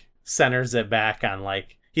like centers it back on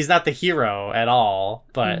like he's not the hero at all,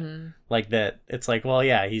 but like that it's like, well,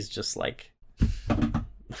 yeah, he's just like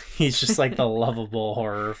the lovable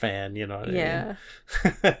horror fan, you know what I mean?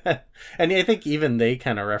 And I think even they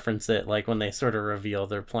kind of reference it, like when they sort of reveal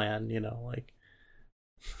their plan, you know, like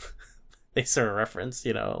they sort of reference,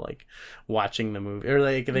 you know, like watching the movie, or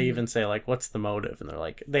like they even say like, what's the motive? And they're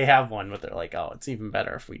like, they have one, but they're like, oh, it's even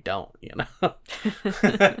better if we don't, you know?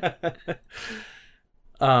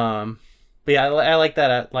 But yeah, I like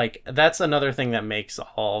that. Like that's another thing that makes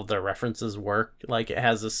all the references work. Like it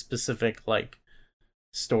has a specific like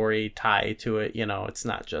story tie to it, you know. It's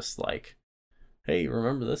not just like, hey,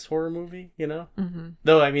 remember this horror movie, you know?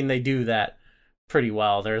 Though I mean they do that pretty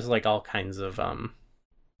well. There's like all kinds of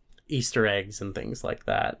Easter eggs and things like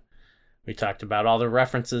that. We talked about all the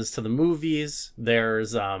references to the movies.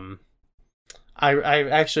 There's I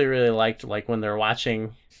actually really liked like when they're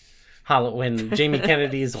watching when Jamie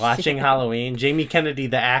Kennedy's watching Halloween. Jamie Kennedy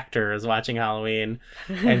the actor is watching Halloween,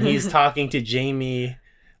 and he's talking to Jamie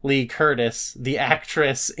Lee Curtis, the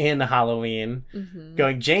actress in Halloween,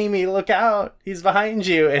 going, Jamie, look out, he's behind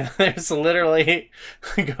you. And there's literally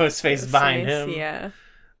Ghostface behind him. Yeah,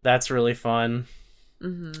 that's really fun.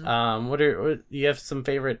 What you have some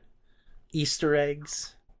favorite Easter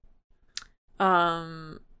eggs?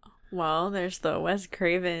 Well, there's the Wes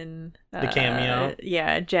Craven, the cameo,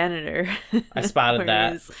 janitor. I spotted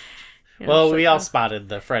that. You know, well, we all spotted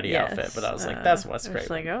the Freddy outfit, but I was like, that's Wes Craven. I was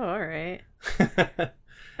like, oh, all right.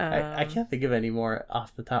 I can't think of any more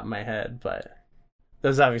off the top of my head, but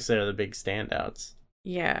those obviously are the big standouts.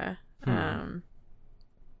 Yeah. There's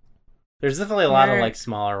definitely a lot of like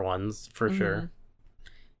smaller ones for sure.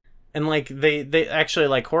 And like they actually,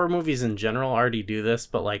 like, horror movies in general already do this,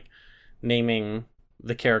 but like naming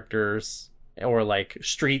the characters or like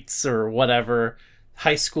streets or whatever,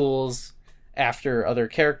 high schools after other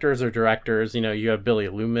characters or directors. You know, you have Billy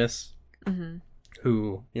Loomis,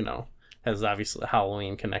 who, you know, has obviously a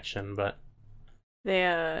Halloween connection, but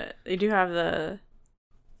they do have the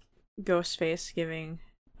Ghostface giving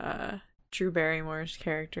Drew Barrymore's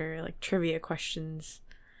character like trivia questions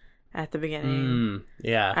at the beginning.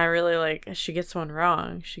 Yeah, I really like, she gets one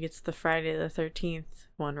wrong. She gets the Friday the 13th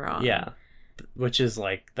one wrong. Yeah, which is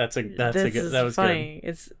like that's a This good is that was funny.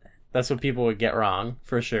 good. That's what people would get wrong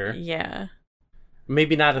for sure. Yeah.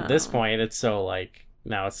 Maybe not at this point. It's so like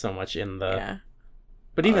now it's so much in the. Yeah.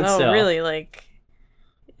 But even still, really, like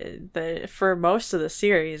for most of the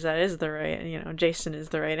series, that is the right. Jason is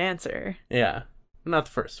the right answer. Yeah, not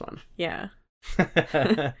the first one. Yeah.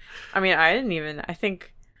 I mean, I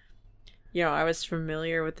think, I was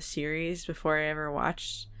familiar with the series before I ever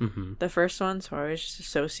watched the first one, so I was just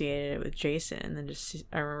associated it with Jason, and then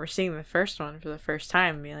I remember seeing the first one for the first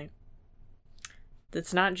time and being like,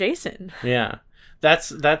 that's not Jason. Yeah.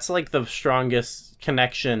 That's like the strongest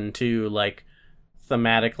connection to like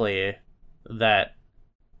thematically that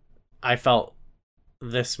I felt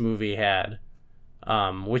this movie had,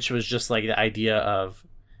 which was just like the idea of,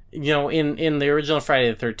 in the original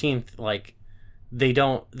Friday the 13th, like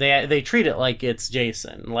they treat it like it's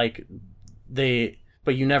Jason, like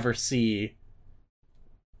but you never see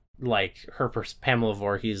like Pamela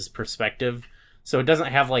Voorhees' perspective, so it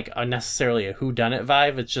doesn't have like necessarily a whodunit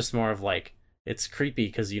vibe. It's just more of like it's creepy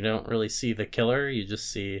because you don't really see the killer, you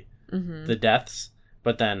just see the deaths,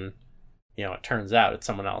 but then it turns out it's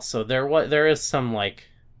someone else. So there is some like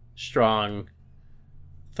strong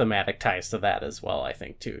thematic ties to that as well, I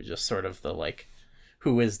think, too, just sort of the like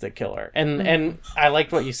who is the killer. And I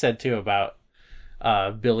liked what you said too about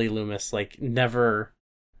Billy Loomis like never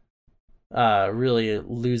really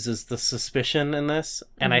loses the suspicion in this.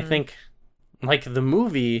 And I think like the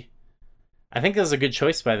movie, I think this is a good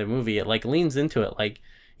choice by the movie. It like leans into it, like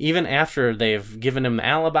even after they've given him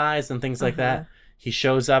alibis and things like that, he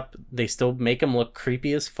shows up, they still make him look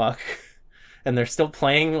creepy as fuck. And they're still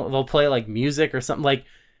they'll play like music or something, like,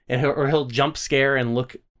 or he'll jump scare and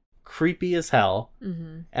look creepy as hell.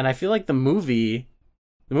 And I feel like the movie's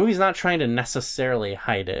not trying to necessarily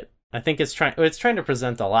hide it. I think it's trying to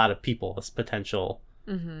present a lot of people as potential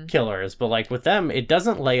killers, but like with them, it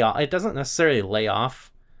doesn't necessarily lay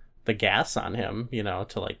off the gas on him,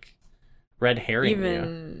 to like red herring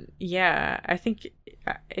you. Yeah, I think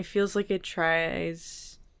it feels like it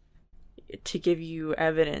tries to give you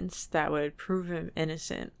evidence that would prove him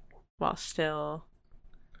innocent while still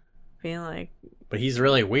being like, but he's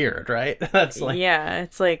really weird, right? That's like, yeah,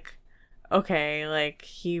 it's like, okay, like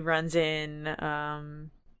he runs in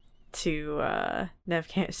to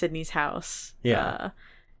Sidney's house,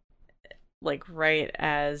 like right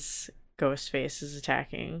as Ghostface is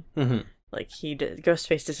attacking. Like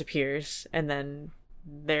Ghostface disappears, and then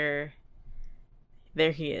there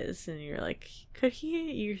he is, and you're like,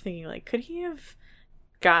 you're thinking like, could he have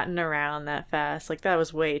gotten around that fast? Like that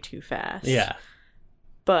was way too fast. Yeah.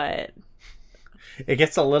 But it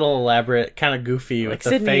gets a little elaborate, kind of goofy, like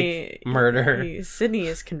with the fake murder. Sidney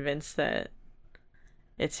is convinced that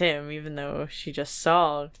it's him, even though she just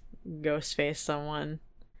saw Ghostface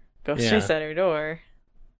at her door.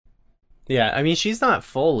 Yeah, I mean, she's not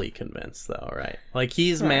fully convinced though, right? Like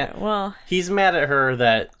he's mad. Well, he's mad at her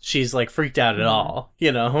that she's like freaked out at all,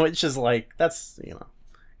 which is like, that's,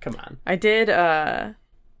 come on. I did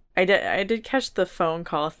catch the phone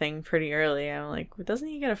call thing pretty early. I'm like, doesn't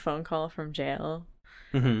he get a phone call from jail?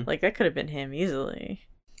 Like that could have been him easily.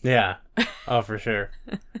 Yeah. Oh, for sure.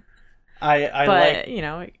 I but like,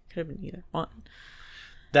 it could have been either one.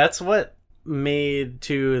 That's what made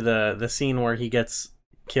to the scene where he gets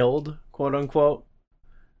killed, quote unquote,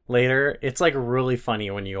 later. It's like really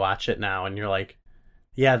funny when you watch it now and you're like,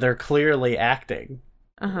 yeah, they're clearly acting.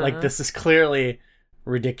 Like this is clearly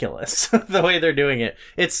ridiculous the way they're doing it.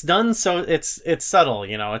 It's done so it's subtle,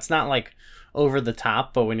 it's not like over the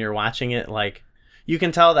top, but when you're watching it, like you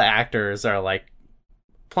can tell the actors are like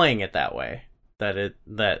playing it that way,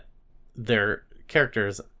 that their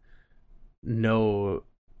characters know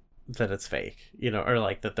that it's fake, or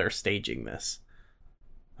like that they're staging this.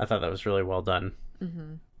 I thought that was really well done.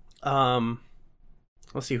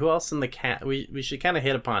 Let's see, who else in the cast? We should kind of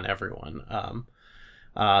hit upon everyone.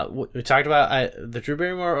 We talked about the Drew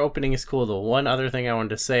Barrymore opening is cool. The one other thing I wanted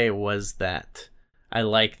to say was that I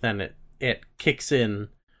like then it kicks in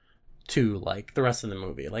to like the rest of the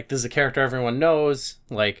movie. Like this is a character everyone knows.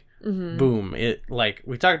 Like boom, it like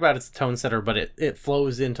we talked about, it's a tone setter, but it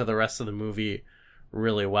flows into the rest of the movie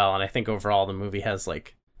really well. And I think overall the movie has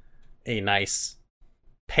like a nice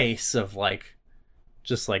pace of like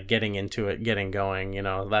just like getting into it, getting going.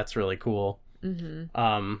 That's really cool.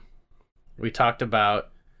 We talked about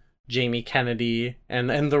Jamie Kennedy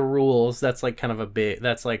and the rules. That's like kind of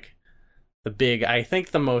that's like the big, I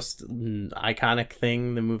think the most iconic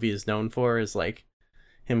thing the movie is known for is like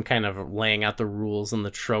him kind of laying out the rules and the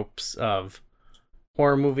tropes of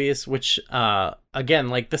horror movies, which again,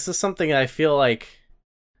 like this is something I feel like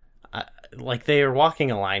like they are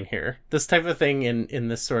walking a line here. This type of thing in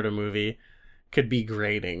this sort of movie could be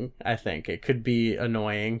grating. I think it could be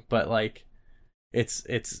annoying, but like it's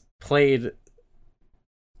played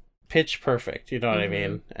pitch perfect. You know what I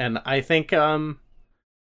mean? And I think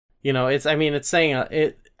you know, it's saying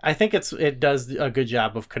it. I think it does a good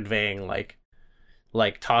job of conveying like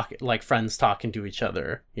friends talking to each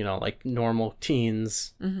other, you know, like normal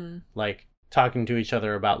teens, like talking to each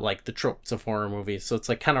other about like the tropes of horror movies. So it's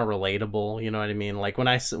like kind of relatable, you know what I mean? Like when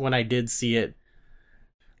I did see it,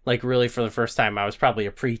 like really for the first time, I was probably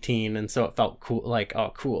a preteen, and so it felt cool. Like,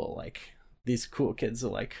 oh, cool! Like these cool kids are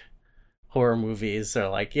like horror movies, or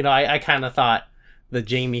like, you know, I kind of thought the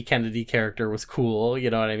Jamie Kennedy character was cool, you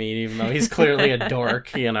know what I mean? Even though he's clearly a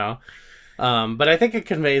dork, you know. But I think it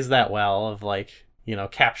conveys that well of like, you know,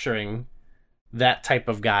 capturing that type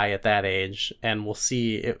of guy at that age. And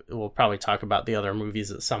we'll probably talk about the other movies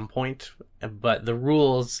at some point. But The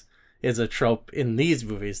Rules is a trope in these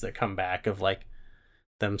movies that come back of like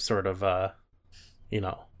them sort of, you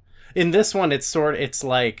know, in this one, it's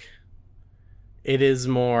like, it is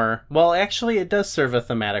more, well, actually it does serve a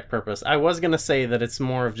thematic purpose. I was going to say that it's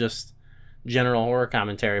more of just general horror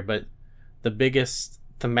commentary, but the biggest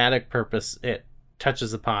thematic purpose it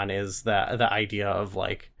touches upon is the idea of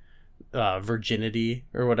like virginity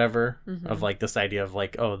or whatever, of like this idea of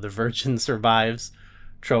like, oh, the virgin survives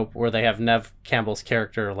trope, where they have Neve Campbell's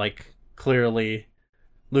character like clearly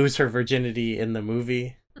lose her virginity in the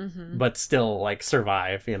movie, but still like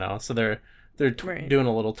survive, you know. So they're doing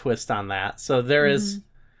a little twist on that. So there is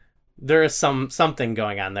something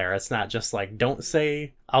going on there. It's not just like, don't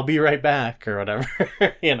say I'll be right back or whatever,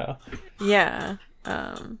 you know. Yeah.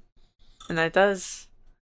 And that does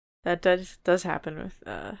happen with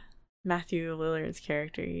Matthew Lillard's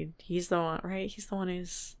character. He's the one, right? He's the one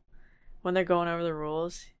who's, when they're going over the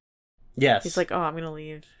rules, yes, he's like, oh, I'm gonna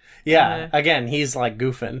leave. Yeah, again, he's like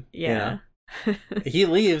goofing. Yeah. You know? He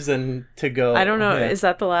leaves and to go. I don't know. Yeah. Is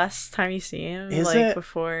that the last time you see him? Is like it?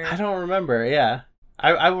 Before? I don't remember. Yeah,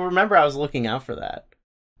 I remember I was looking out for that.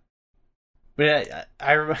 But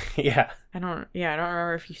yeah. I don't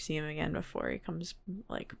remember if you see him again before he comes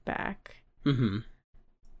like back. But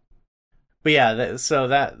yeah, so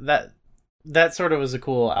that sort of was a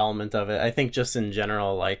cool element of it. I think just in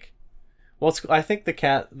general, like, well, I think the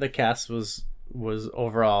cast was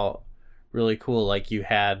overall really cool. Like you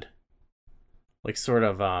had, like, sort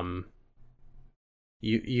of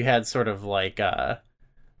you had sort of like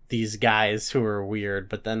these guys who were weird,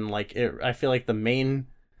 but then like I feel like the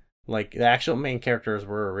actual main characters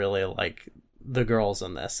were really like the girls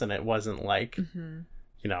in this, and it wasn't like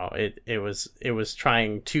you know, it was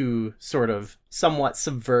trying to sort of somewhat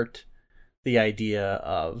subvert the idea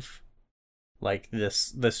of like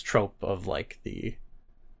this trope of like the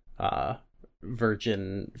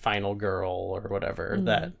virgin final girl or whatever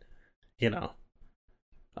that, you know,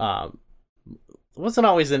 wasn't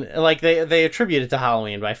always in, like they attribute it to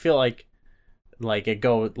Halloween, but I feel like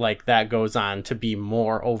that goes on to be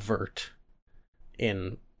more overt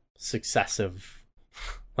in successive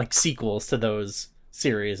like sequels to those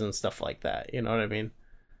series and stuff like that, you know what I mean?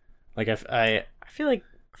 Like I feel like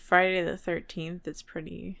Friday the 13th, it's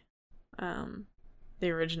pretty the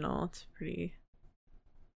original, it's pretty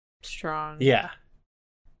strong. Yeah,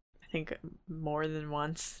 I think more than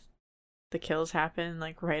once the kills happen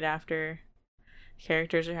like right after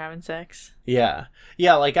characters are having sex. Yeah,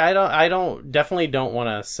 like I definitely don't want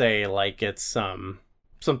to say like it's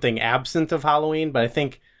something absent of Halloween, but I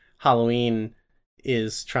think Halloween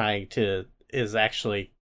is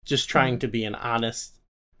actually just trying to be an honest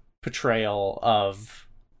portrayal of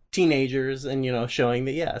teenagers, and, you know, showing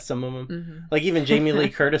that, yeah, some of them, like even Jamie Lee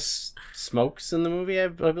Curtis smokes in the movie. I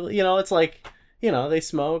believe, you know, it's like, you know, they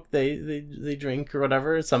smoke, they drink or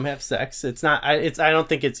whatever. Some have sex. It's not. I don't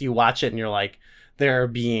think it's, you watch it and you're like, they're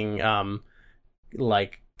being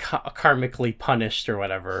like karmically punished or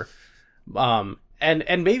whatever.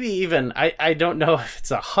 And maybe even I don't know if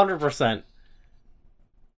it's 100%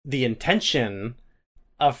 the intention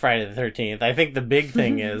of Friday the 13th. I think the big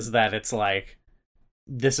thing is that it's like,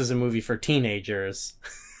 this is a movie for teenagers.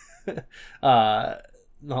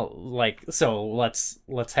 Like, so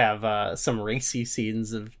let's have some racy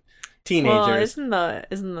scenes of teenagers. Well,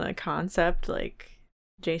 isn't the concept like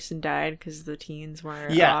Jason died because the teens were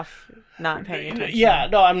off not paying attention? Yeah,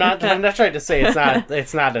 no, I'm not trying to say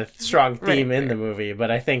it's not a strong theme in the movie, but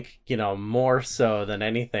I think, you know, more so than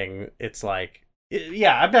anything, it's like,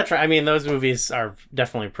 yeah, I'm not trying. I mean, those movies are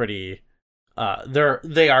definitely pretty.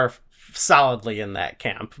 They are solidly in that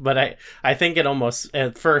camp, but I think it almost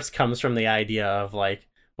at first comes from the idea of like,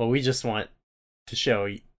 well, we just want to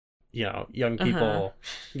show young people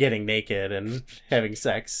getting naked and having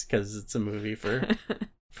sex because it's a movie for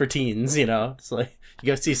teens. It's like you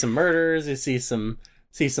go see some murders, you see some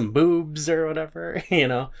boobs or whatever.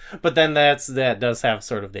 But then that does have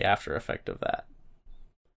sort of the after effect of that.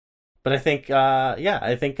 But I think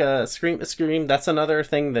Scream, that's another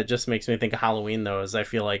thing that just makes me think of Halloween, though, is I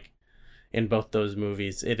feel like in both those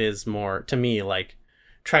movies it is more, to me, like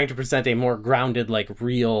trying to present a more grounded, like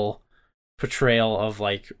real portrayal of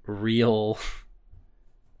like real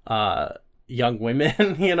young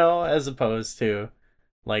women, as opposed to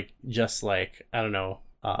like just like, I don't know,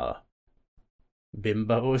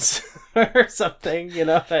 bimbos or something,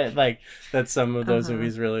 that some of those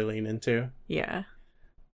movies really lean into. Yeah.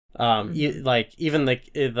 Like even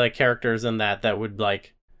the characters in that would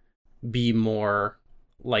like be more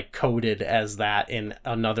like coded as that in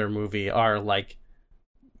another movie are like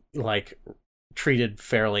treated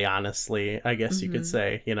fairly honestly, I guess you could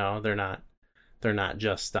say. They're not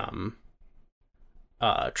just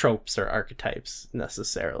tropes or archetypes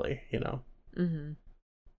necessarily. There's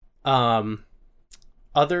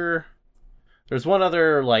one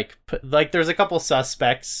other like there's a couple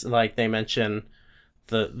suspects, like they mention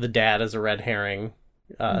the dad is a red herring,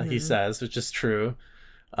 he says, which is true.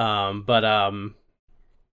 But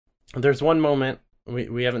there's one moment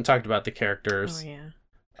we haven't talked about the characters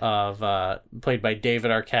of played by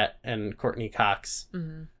David Arquette and Courtney Cox,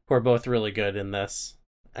 who are both really good in this,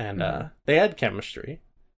 and they had chemistry.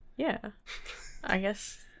 Yeah, I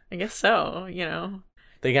guess so.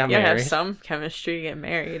 They got you married. Have some chemistry to get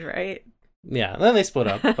married, right? Yeah, then they split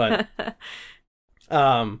up, but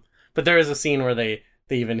but there is a scene where they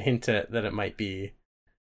even hint at that it might be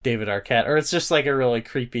David Arquette, or it's just like a really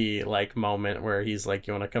creepy like moment where he's like,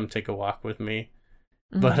 "You want to come take a walk with me?"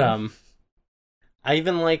 But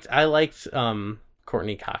I liked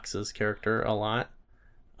Courtney Cox's character a lot.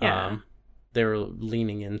 Yeah. They were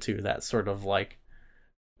leaning into that sort of like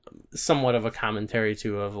somewhat of a commentary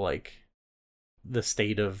too of like the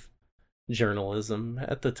state of journalism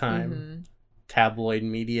at the time, tabloid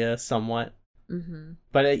media somewhat.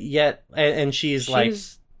 But yet, and she's like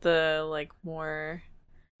the like more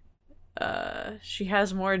she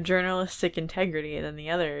has more journalistic integrity than the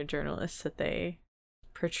other journalists that they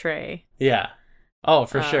portray. Yeah. Oh,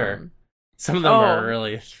 for sure. Some of them are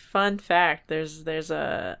really fun fact. There's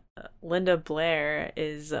a Linda Blair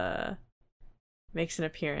is makes an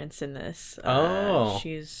appearance in this.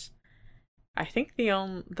 She's, I think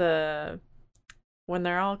the when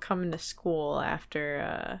they're all coming to school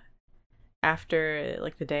after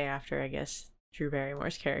like the day after, I guess, Drew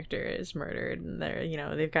Barrymore's character is murdered, and they're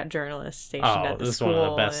they've got journalists stationed at the this school. Is one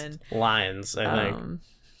of the best lines, I think.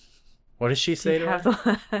 What does she say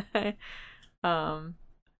to her?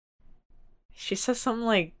 She says something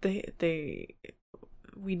like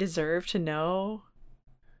we deserve to know.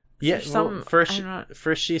 Yeah,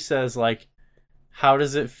 first she says like, how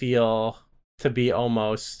does it feel to be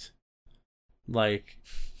almost like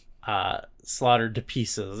slaughtered to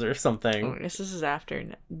pieces or something? Oh, I guess this is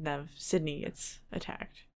after Sydney gets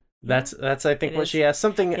attacked. That's I think what she has,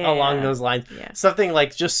 something along those lines. Yeah. Something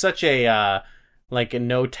like just such a like a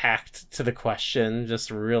no tact to the question,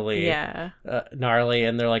 just really gnarly.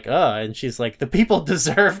 And they're like, and she's like, the people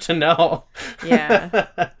deserve to know. Yeah.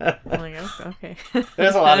 I'm like, okay.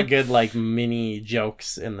 There's a lot of good like mini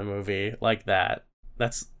jokes in the movie like that.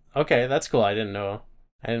 That's okay. That's cool. I didn't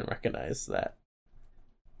recognize that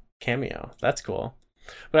cameo. That's cool.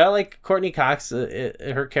 But I like Courtney Cox.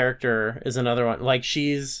 Her character is another one. Like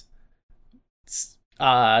she's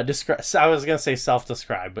I was gonna say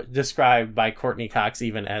self-described, but described by Courtney Cox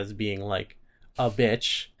even as being like a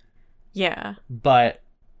bitch. Yeah. But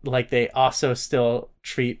like they also still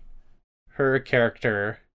treat her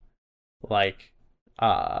character like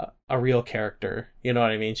a real character. You know what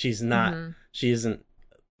I mean? She's not. She isn't.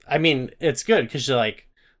 I mean, it's good because she like.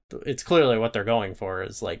 It's clearly what they're going for.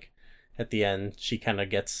 Is like at the end she kind of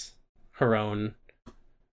gets her own,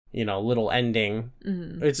 little ending.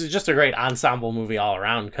 It's just a great ensemble movie all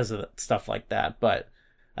around because of stuff like that. But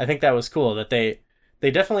I think that was cool that they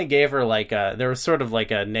definitely gave her like there was sort of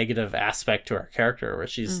like a negative aspect to her character where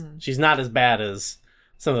she's not as bad as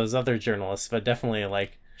some of those other journalists, but definitely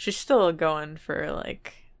like she's still going for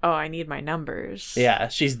like, oh, I need my numbers. Yeah,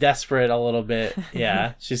 she's desperate a little bit.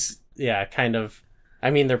 Yeah, she's kind of. I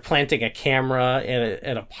mean, they're planting a camera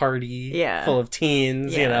at a party full of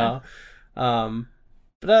teens, But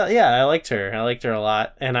I liked her. I liked her a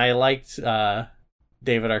lot. And I liked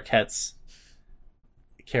David Arquette's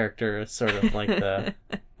character, sort of like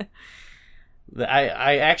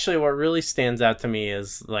I actually, what really stands out to me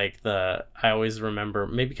is like I always remember,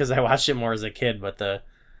 maybe because I watched it more as a kid, but the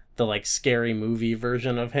the like scary movie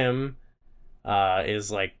version of him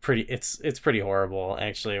is like pretty. It's pretty horrible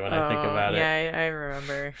actually when I think about it. Yeah, I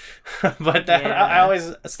remember. But that I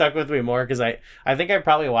always stuck with me more because I think I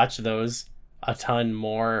probably watched those a ton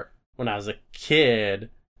more when I was a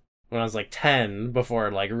kid, when I was like 10,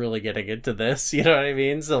 before like really getting into this. You know what I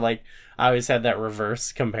mean? So like I always had that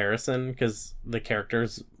reverse comparison because the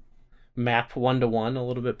characters map 1-to-1 a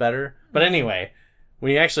little bit better. But anyway,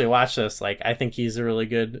 when you actually watch this, like I think he's a really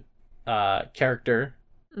good character.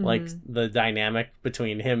 Like the dynamic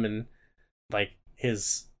between him and like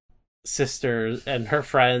his sister and her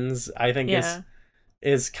friends, I think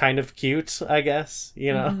is kind of cute, I guess,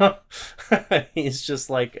 you know. He's just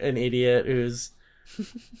like an idiot who's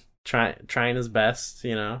trying his best,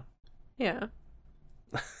 you know. Yeah.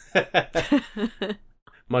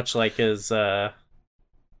 Much like his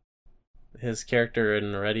character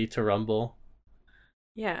in Ready to Rumble.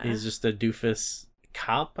 Yeah. He's just a doofus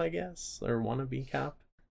cop, I guess, or wannabe cop.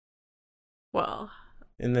 Well,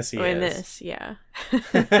 in this he is. In this, yeah.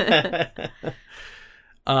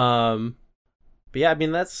 But yeah, I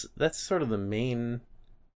mean that's sort of the main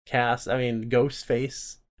cast. I mean,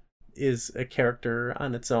 Ghostface is a character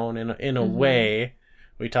on its own in a way.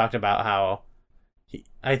 We talked about how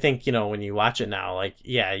I think, you know, when you watch it now, like,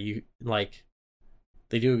 yeah, you like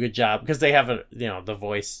they do a good job because they have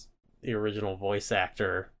the original voice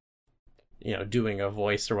actor, you know, doing a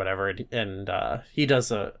voice or whatever, and he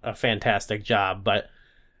does a fantastic job. But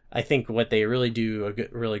I think what they really do a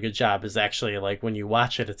really good job is actually, like, when you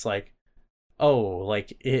watch it, it's like, oh,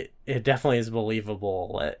 like it definitely is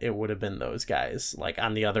believable that it would have been those guys, like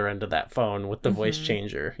on the other end of that phone with the voice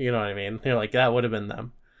changer. You know what I mean? You're like, that would have been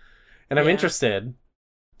them. And I'm interested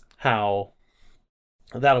how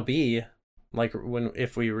that'll be like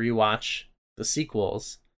if we rewatch the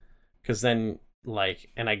sequels, because then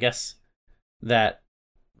like, and I guess that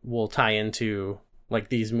will tie into like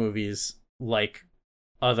these movies, like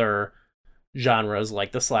other genres,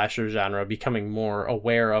 like the slasher genre, becoming more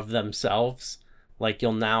aware of themselves. Like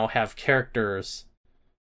you'll now have characters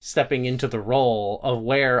stepping into the role,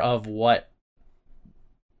 aware of what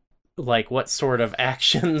sort of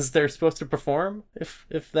actions they're supposed to perform,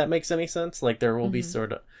 if that makes any sense. Like there will be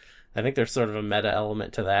I think there's sort of a meta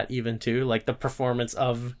element to that even too, like the performance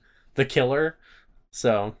of the killer.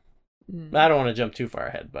 So I don't want to jump too far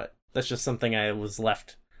ahead, but that's just something I was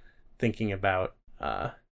left thinking about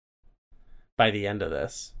by the end of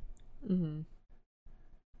this.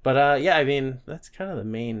 But yeah, I mean, that's kind of the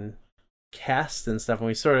main cast and stuff. And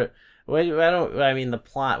we sort of, the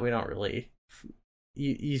plot, we don't really,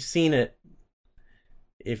 you've seen it.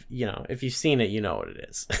 If you've seen it, you know what it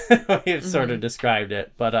is. We've sort of described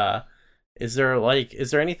it, but is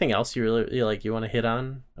there anything else you really like you want to hit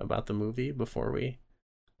on about the movie before we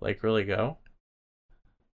like really go?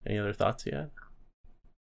 Any other thoughts yet?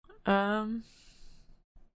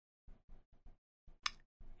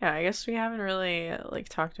 Yeah, I guess we haven't really like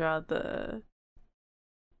talked about the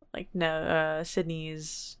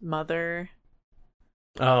Sydney's mother.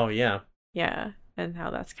 Oh yeah. Yeah, and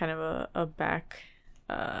how that's kind of a back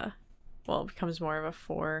it becomes more of a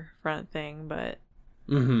forefront thing, but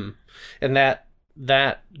and that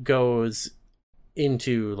goes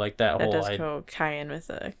into like that whole go tie in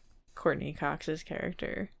with Courtney Cox's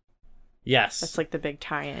character. Yes, that's like the big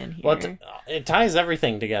tie-in here. Well, it ties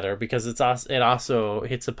everything together because it also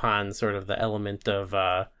hits upon sort of the element of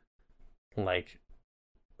like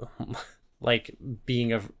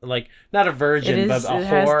being not a virgin but a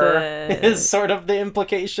whore is sort of the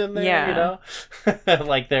implication there. You know,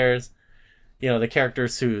 like there's the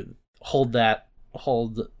characters who hold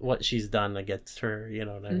what she's done against her. You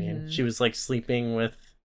know what I mean? She was like sleeping with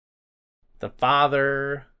the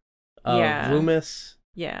father of Loomis.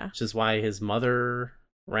 Yeah. Which is why his mother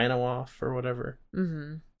ran off or whatever.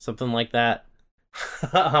 Something like that.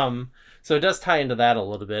 So it does tie into that a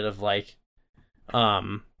little bit of like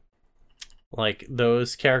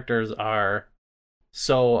those characters are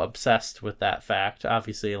so obsessed with that fact.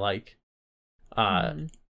 Obviously, like,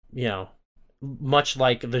 much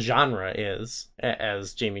like the genre is,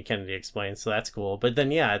 as Jamie Kennedy explains. So that's cool. But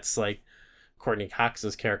then, yeah, it's like Courtney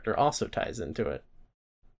Cox's character also ties into it.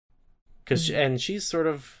 And she's sort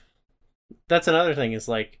of, that's another thing is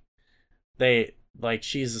like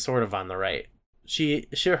she's sort of on the right.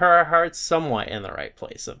 Her heart's somewhat in the right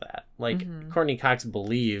place of that. Like Courtney Cox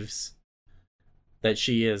believes that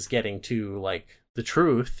she is getting to like the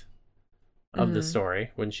truth of the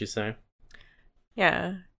story, wouldn't you say?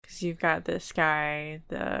 Yeah, because you've got this guy,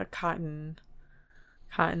 the Cotton.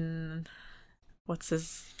 What's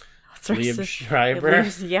Liev Schreiber?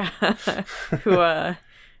 Yeah,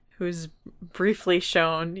 who's briefly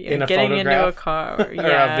shown In a getting into a photograph? car. Or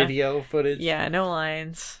Yeah. a video footage. Yeah, no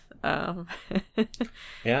lines.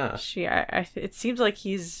 Yeah. It seems like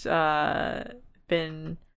he's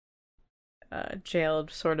been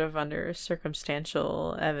jailed sort of under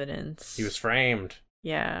circumstantial evidence. He was framed.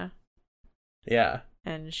 Yeah. Yeah.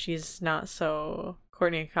 And she's not so...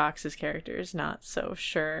 Courtney Cox's character is not so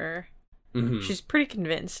sure. Hmm. She's pretty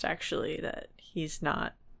convinced, actually, that he's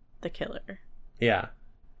not the killer. Yeah.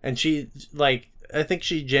 And she, like, I think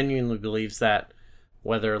she genuinely believes that,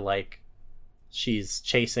 whether, like, she's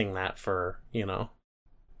chasing that for, you know,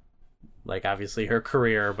 like, obviously her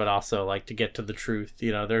career, but also, like, to get to the truth.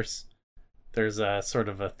 You know, there's a sort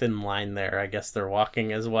of a thin line there. I guess they're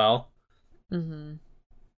walking as well. Mm-hmm.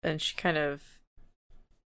 And she kind of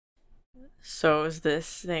sows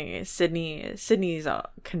this thing. Sydney's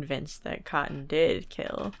convinced that Cotton did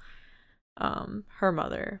kill her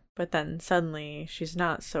mother, but then suddenly she's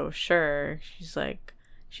not so sure. She's like,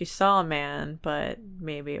 she saw a man, but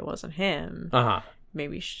maybe it wasn't him.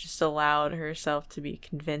 Maybe she just allowed herself to be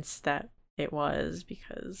convinced that it was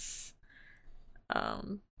because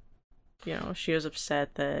you know, she was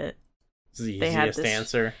upset that It's the they had easiest this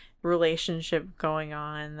answer. relationship going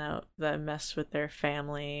on that messed with their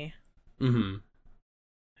family. Mm-hmm.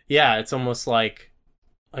 Yeah, it's almost like,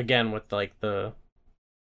 again, with like the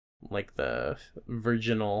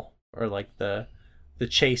virginal, or like the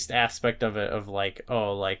chaste aspect of it, of like,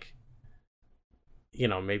 oh, like, you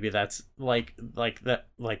know, maybe that's like that,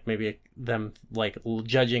 like maybe them like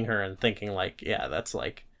judging her and thinking like, yeah, that's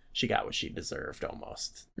like she got what she deserved,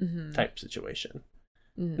 almost, Mm-hmm. type situation.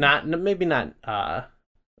 Mm-hmm. Maybe not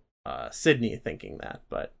Sydney thinking that,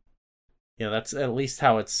 but you know, that's at least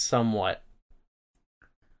how it's somewhat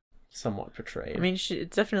portrayed. I mean, it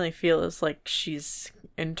definitely feels like she's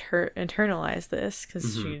internalized this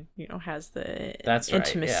because she, you know, has the That's right,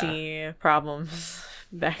 intimacy problems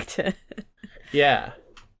back to. Yeah.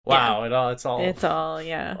 Wow. Yeah. It's all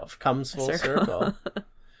yeah. comes full circle.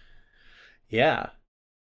 Yeah.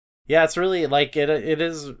 Yeah. It's really like it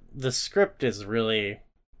is. The script is really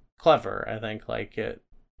clever. I think like it,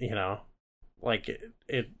 you know, like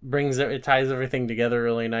it ties everything together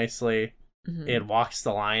really nicely. Mm-hmm. It walks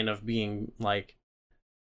the line of being like,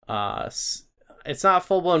 it's not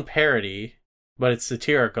full blown parody, but it's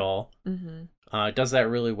satirical. Mm-hmm. It does that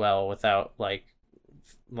really well without like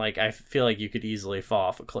I feel like you could easily fall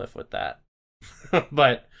off a cliff with that.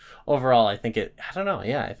 But overall, I think I don't know.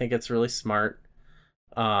 Yeah, I think it's really smart.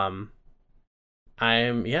 I'm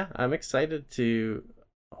excited to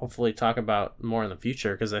hopefully talk about more in the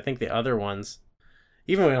future, because I think the other ones,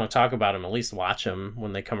 even if we don't talk about them, at least watch them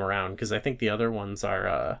when they come around, because I think the other ones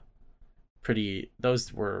are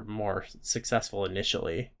those were more successful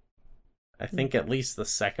initially. I think at least the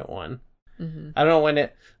second one. Mm-hmm. I don't know when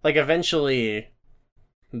it, like, eventually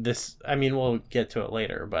this, I mean, we'll get to it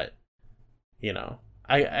later, but you know,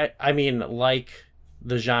 I mean, like,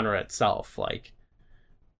 the genre itself, like,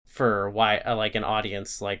 for why, like, an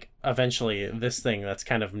audience, like, eventually this thing that's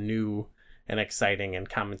kind of new and exciting and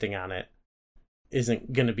commenting on it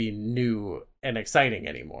isn't going to be new and exciting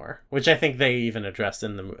anymore, which I think they even addressed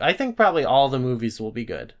in the movie. I think probably all the movies will be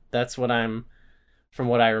good. That's what from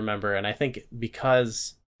what I remember. And I think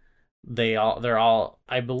because they're all,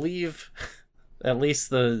 I believe, at least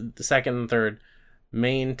the second and third,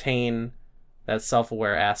 maintain that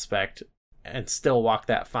self-aware aspect and still walk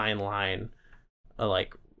that fine line,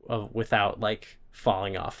 without like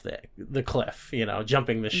falling off the cliff, you know,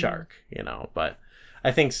 jumping the shark, you know. But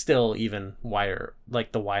I think still even wider,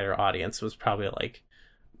 like the wider audience was probably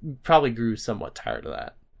grew somewhat tired of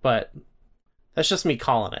that. But that's just me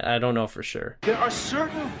calling it. I don't know for sure. There are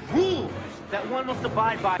certain rules that one must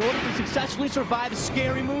abide by in order to successfully survive a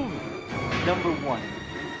scary movie. Number one,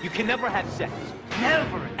 you can never have sex.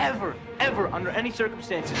 Never, ever, ever, under any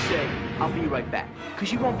circumstances, say, I'll be right back.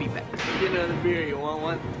 Because you won't be back. Get another beer, you want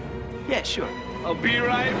one? Yeah, sure. I'll be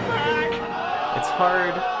right back. It's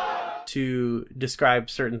hard to describe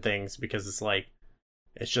certain things because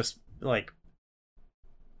it's just like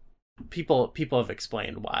people have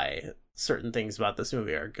explained why certain things about this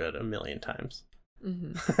movie are good a million times.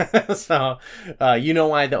 Mm-hmm. So you know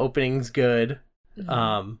why the opening's good.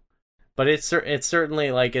 Mm-hmm. But it's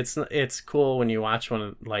certainly like it's cool when you watch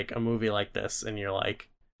one, like a movie like this, and you're like,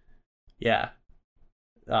 yeah,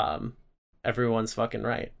 everyone's fucking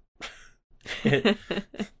right.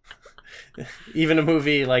 Even a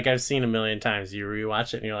movie like I've seen a million times, you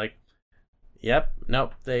rewatch it and you're like, yep,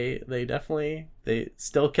 nope, they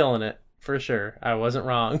still killing it for sure. I wasn't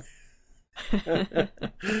wrong. But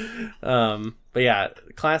yeah,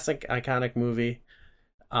 classic, iconic movie.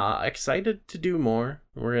 excited to do more.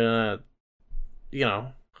 We're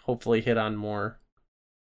gonna, hopefully hit on more.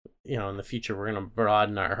 In the future, we're gonna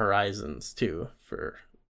broaden our horizons too for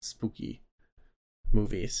spooky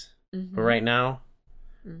movies. Mm-hmm. But right now,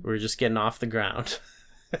 we're just getting off the ground.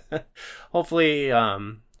 Hopefully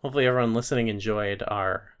everyone listening enjoyed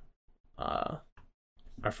our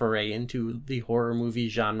foray into the horror movie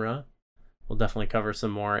genre. We'll definitely cover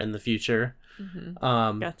some more in the future.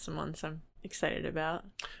 Mm-hmm. Got some ones I'm excited about.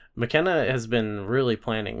 McKenna has been really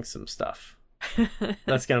planning some stuff.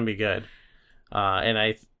 That's gonna be good.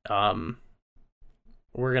 And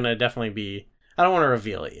we're gonna definitely be. I don't want to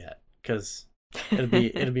reveal it yet because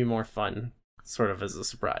it'll be more fun, sort of as a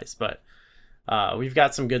surprise. But we've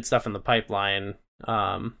got some good stuff in the pipeline.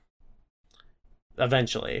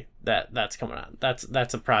 Eventually, that's coming on.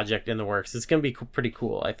 That's a project in the works. It's gonna be pretty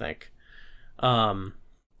cool, I think. But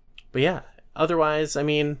yeah. Otherwise, I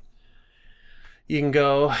mean, you can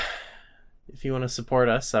go if you want to support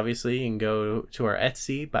us. Obviously, you can go to our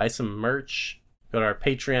Etsy, buy some merch. Go to our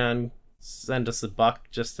Patreon, send us $1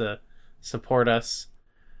 just to support us.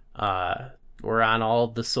 We're on all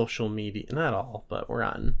the social media. Not all, but we're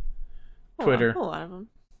on Twitter. A lot of them.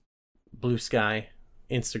 Blue Sky,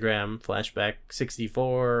 Instagram,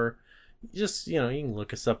 Flashback64. Just, you can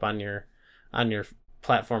look us up on your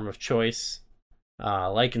platform of choice.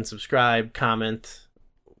 Like and subscribe, comment,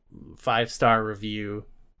 5-star review,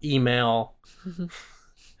 email.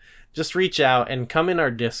 Just reach out and come in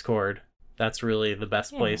our Discord. That's really the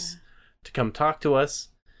best place to come talk to us.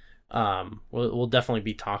 We'll definitely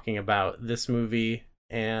be talking about this movie,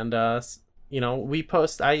 and we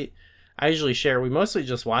post. I usually share. We mostly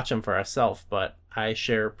just watch them for ourselves, but I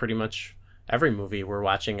share pretty much every movie we're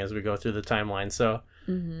watching as we go through the timeline. So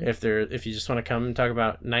if you just want to come and talk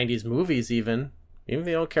about 90s movies, even if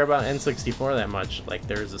you don't care about N64 that much, like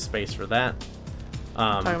there's a space for that.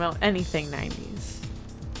 Talking about anything 90s,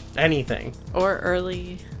 anything or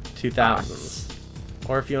early 2000s,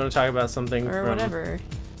 or if you want to talk about something or from whatever,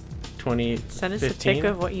 2015. Send us a pic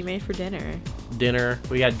of what you made for dinner.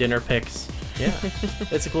 We got dinner pics. Yeah.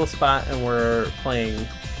 It's a cool spot, and we're playing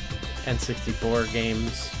N64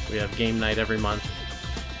 games. We have game night every month.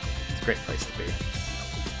 It's a great place to be.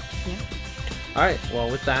 Yeah. All right,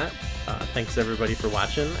 well, with that, thanks everybody for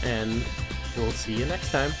watching, and we'll see you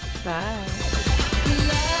next time. Bye.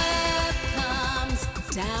 Love comes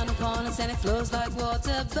down upon us and it flows like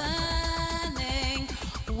water, burning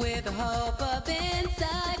with the hope of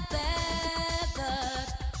inside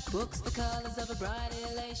feathered books, the colors of a bright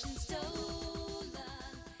elation stone.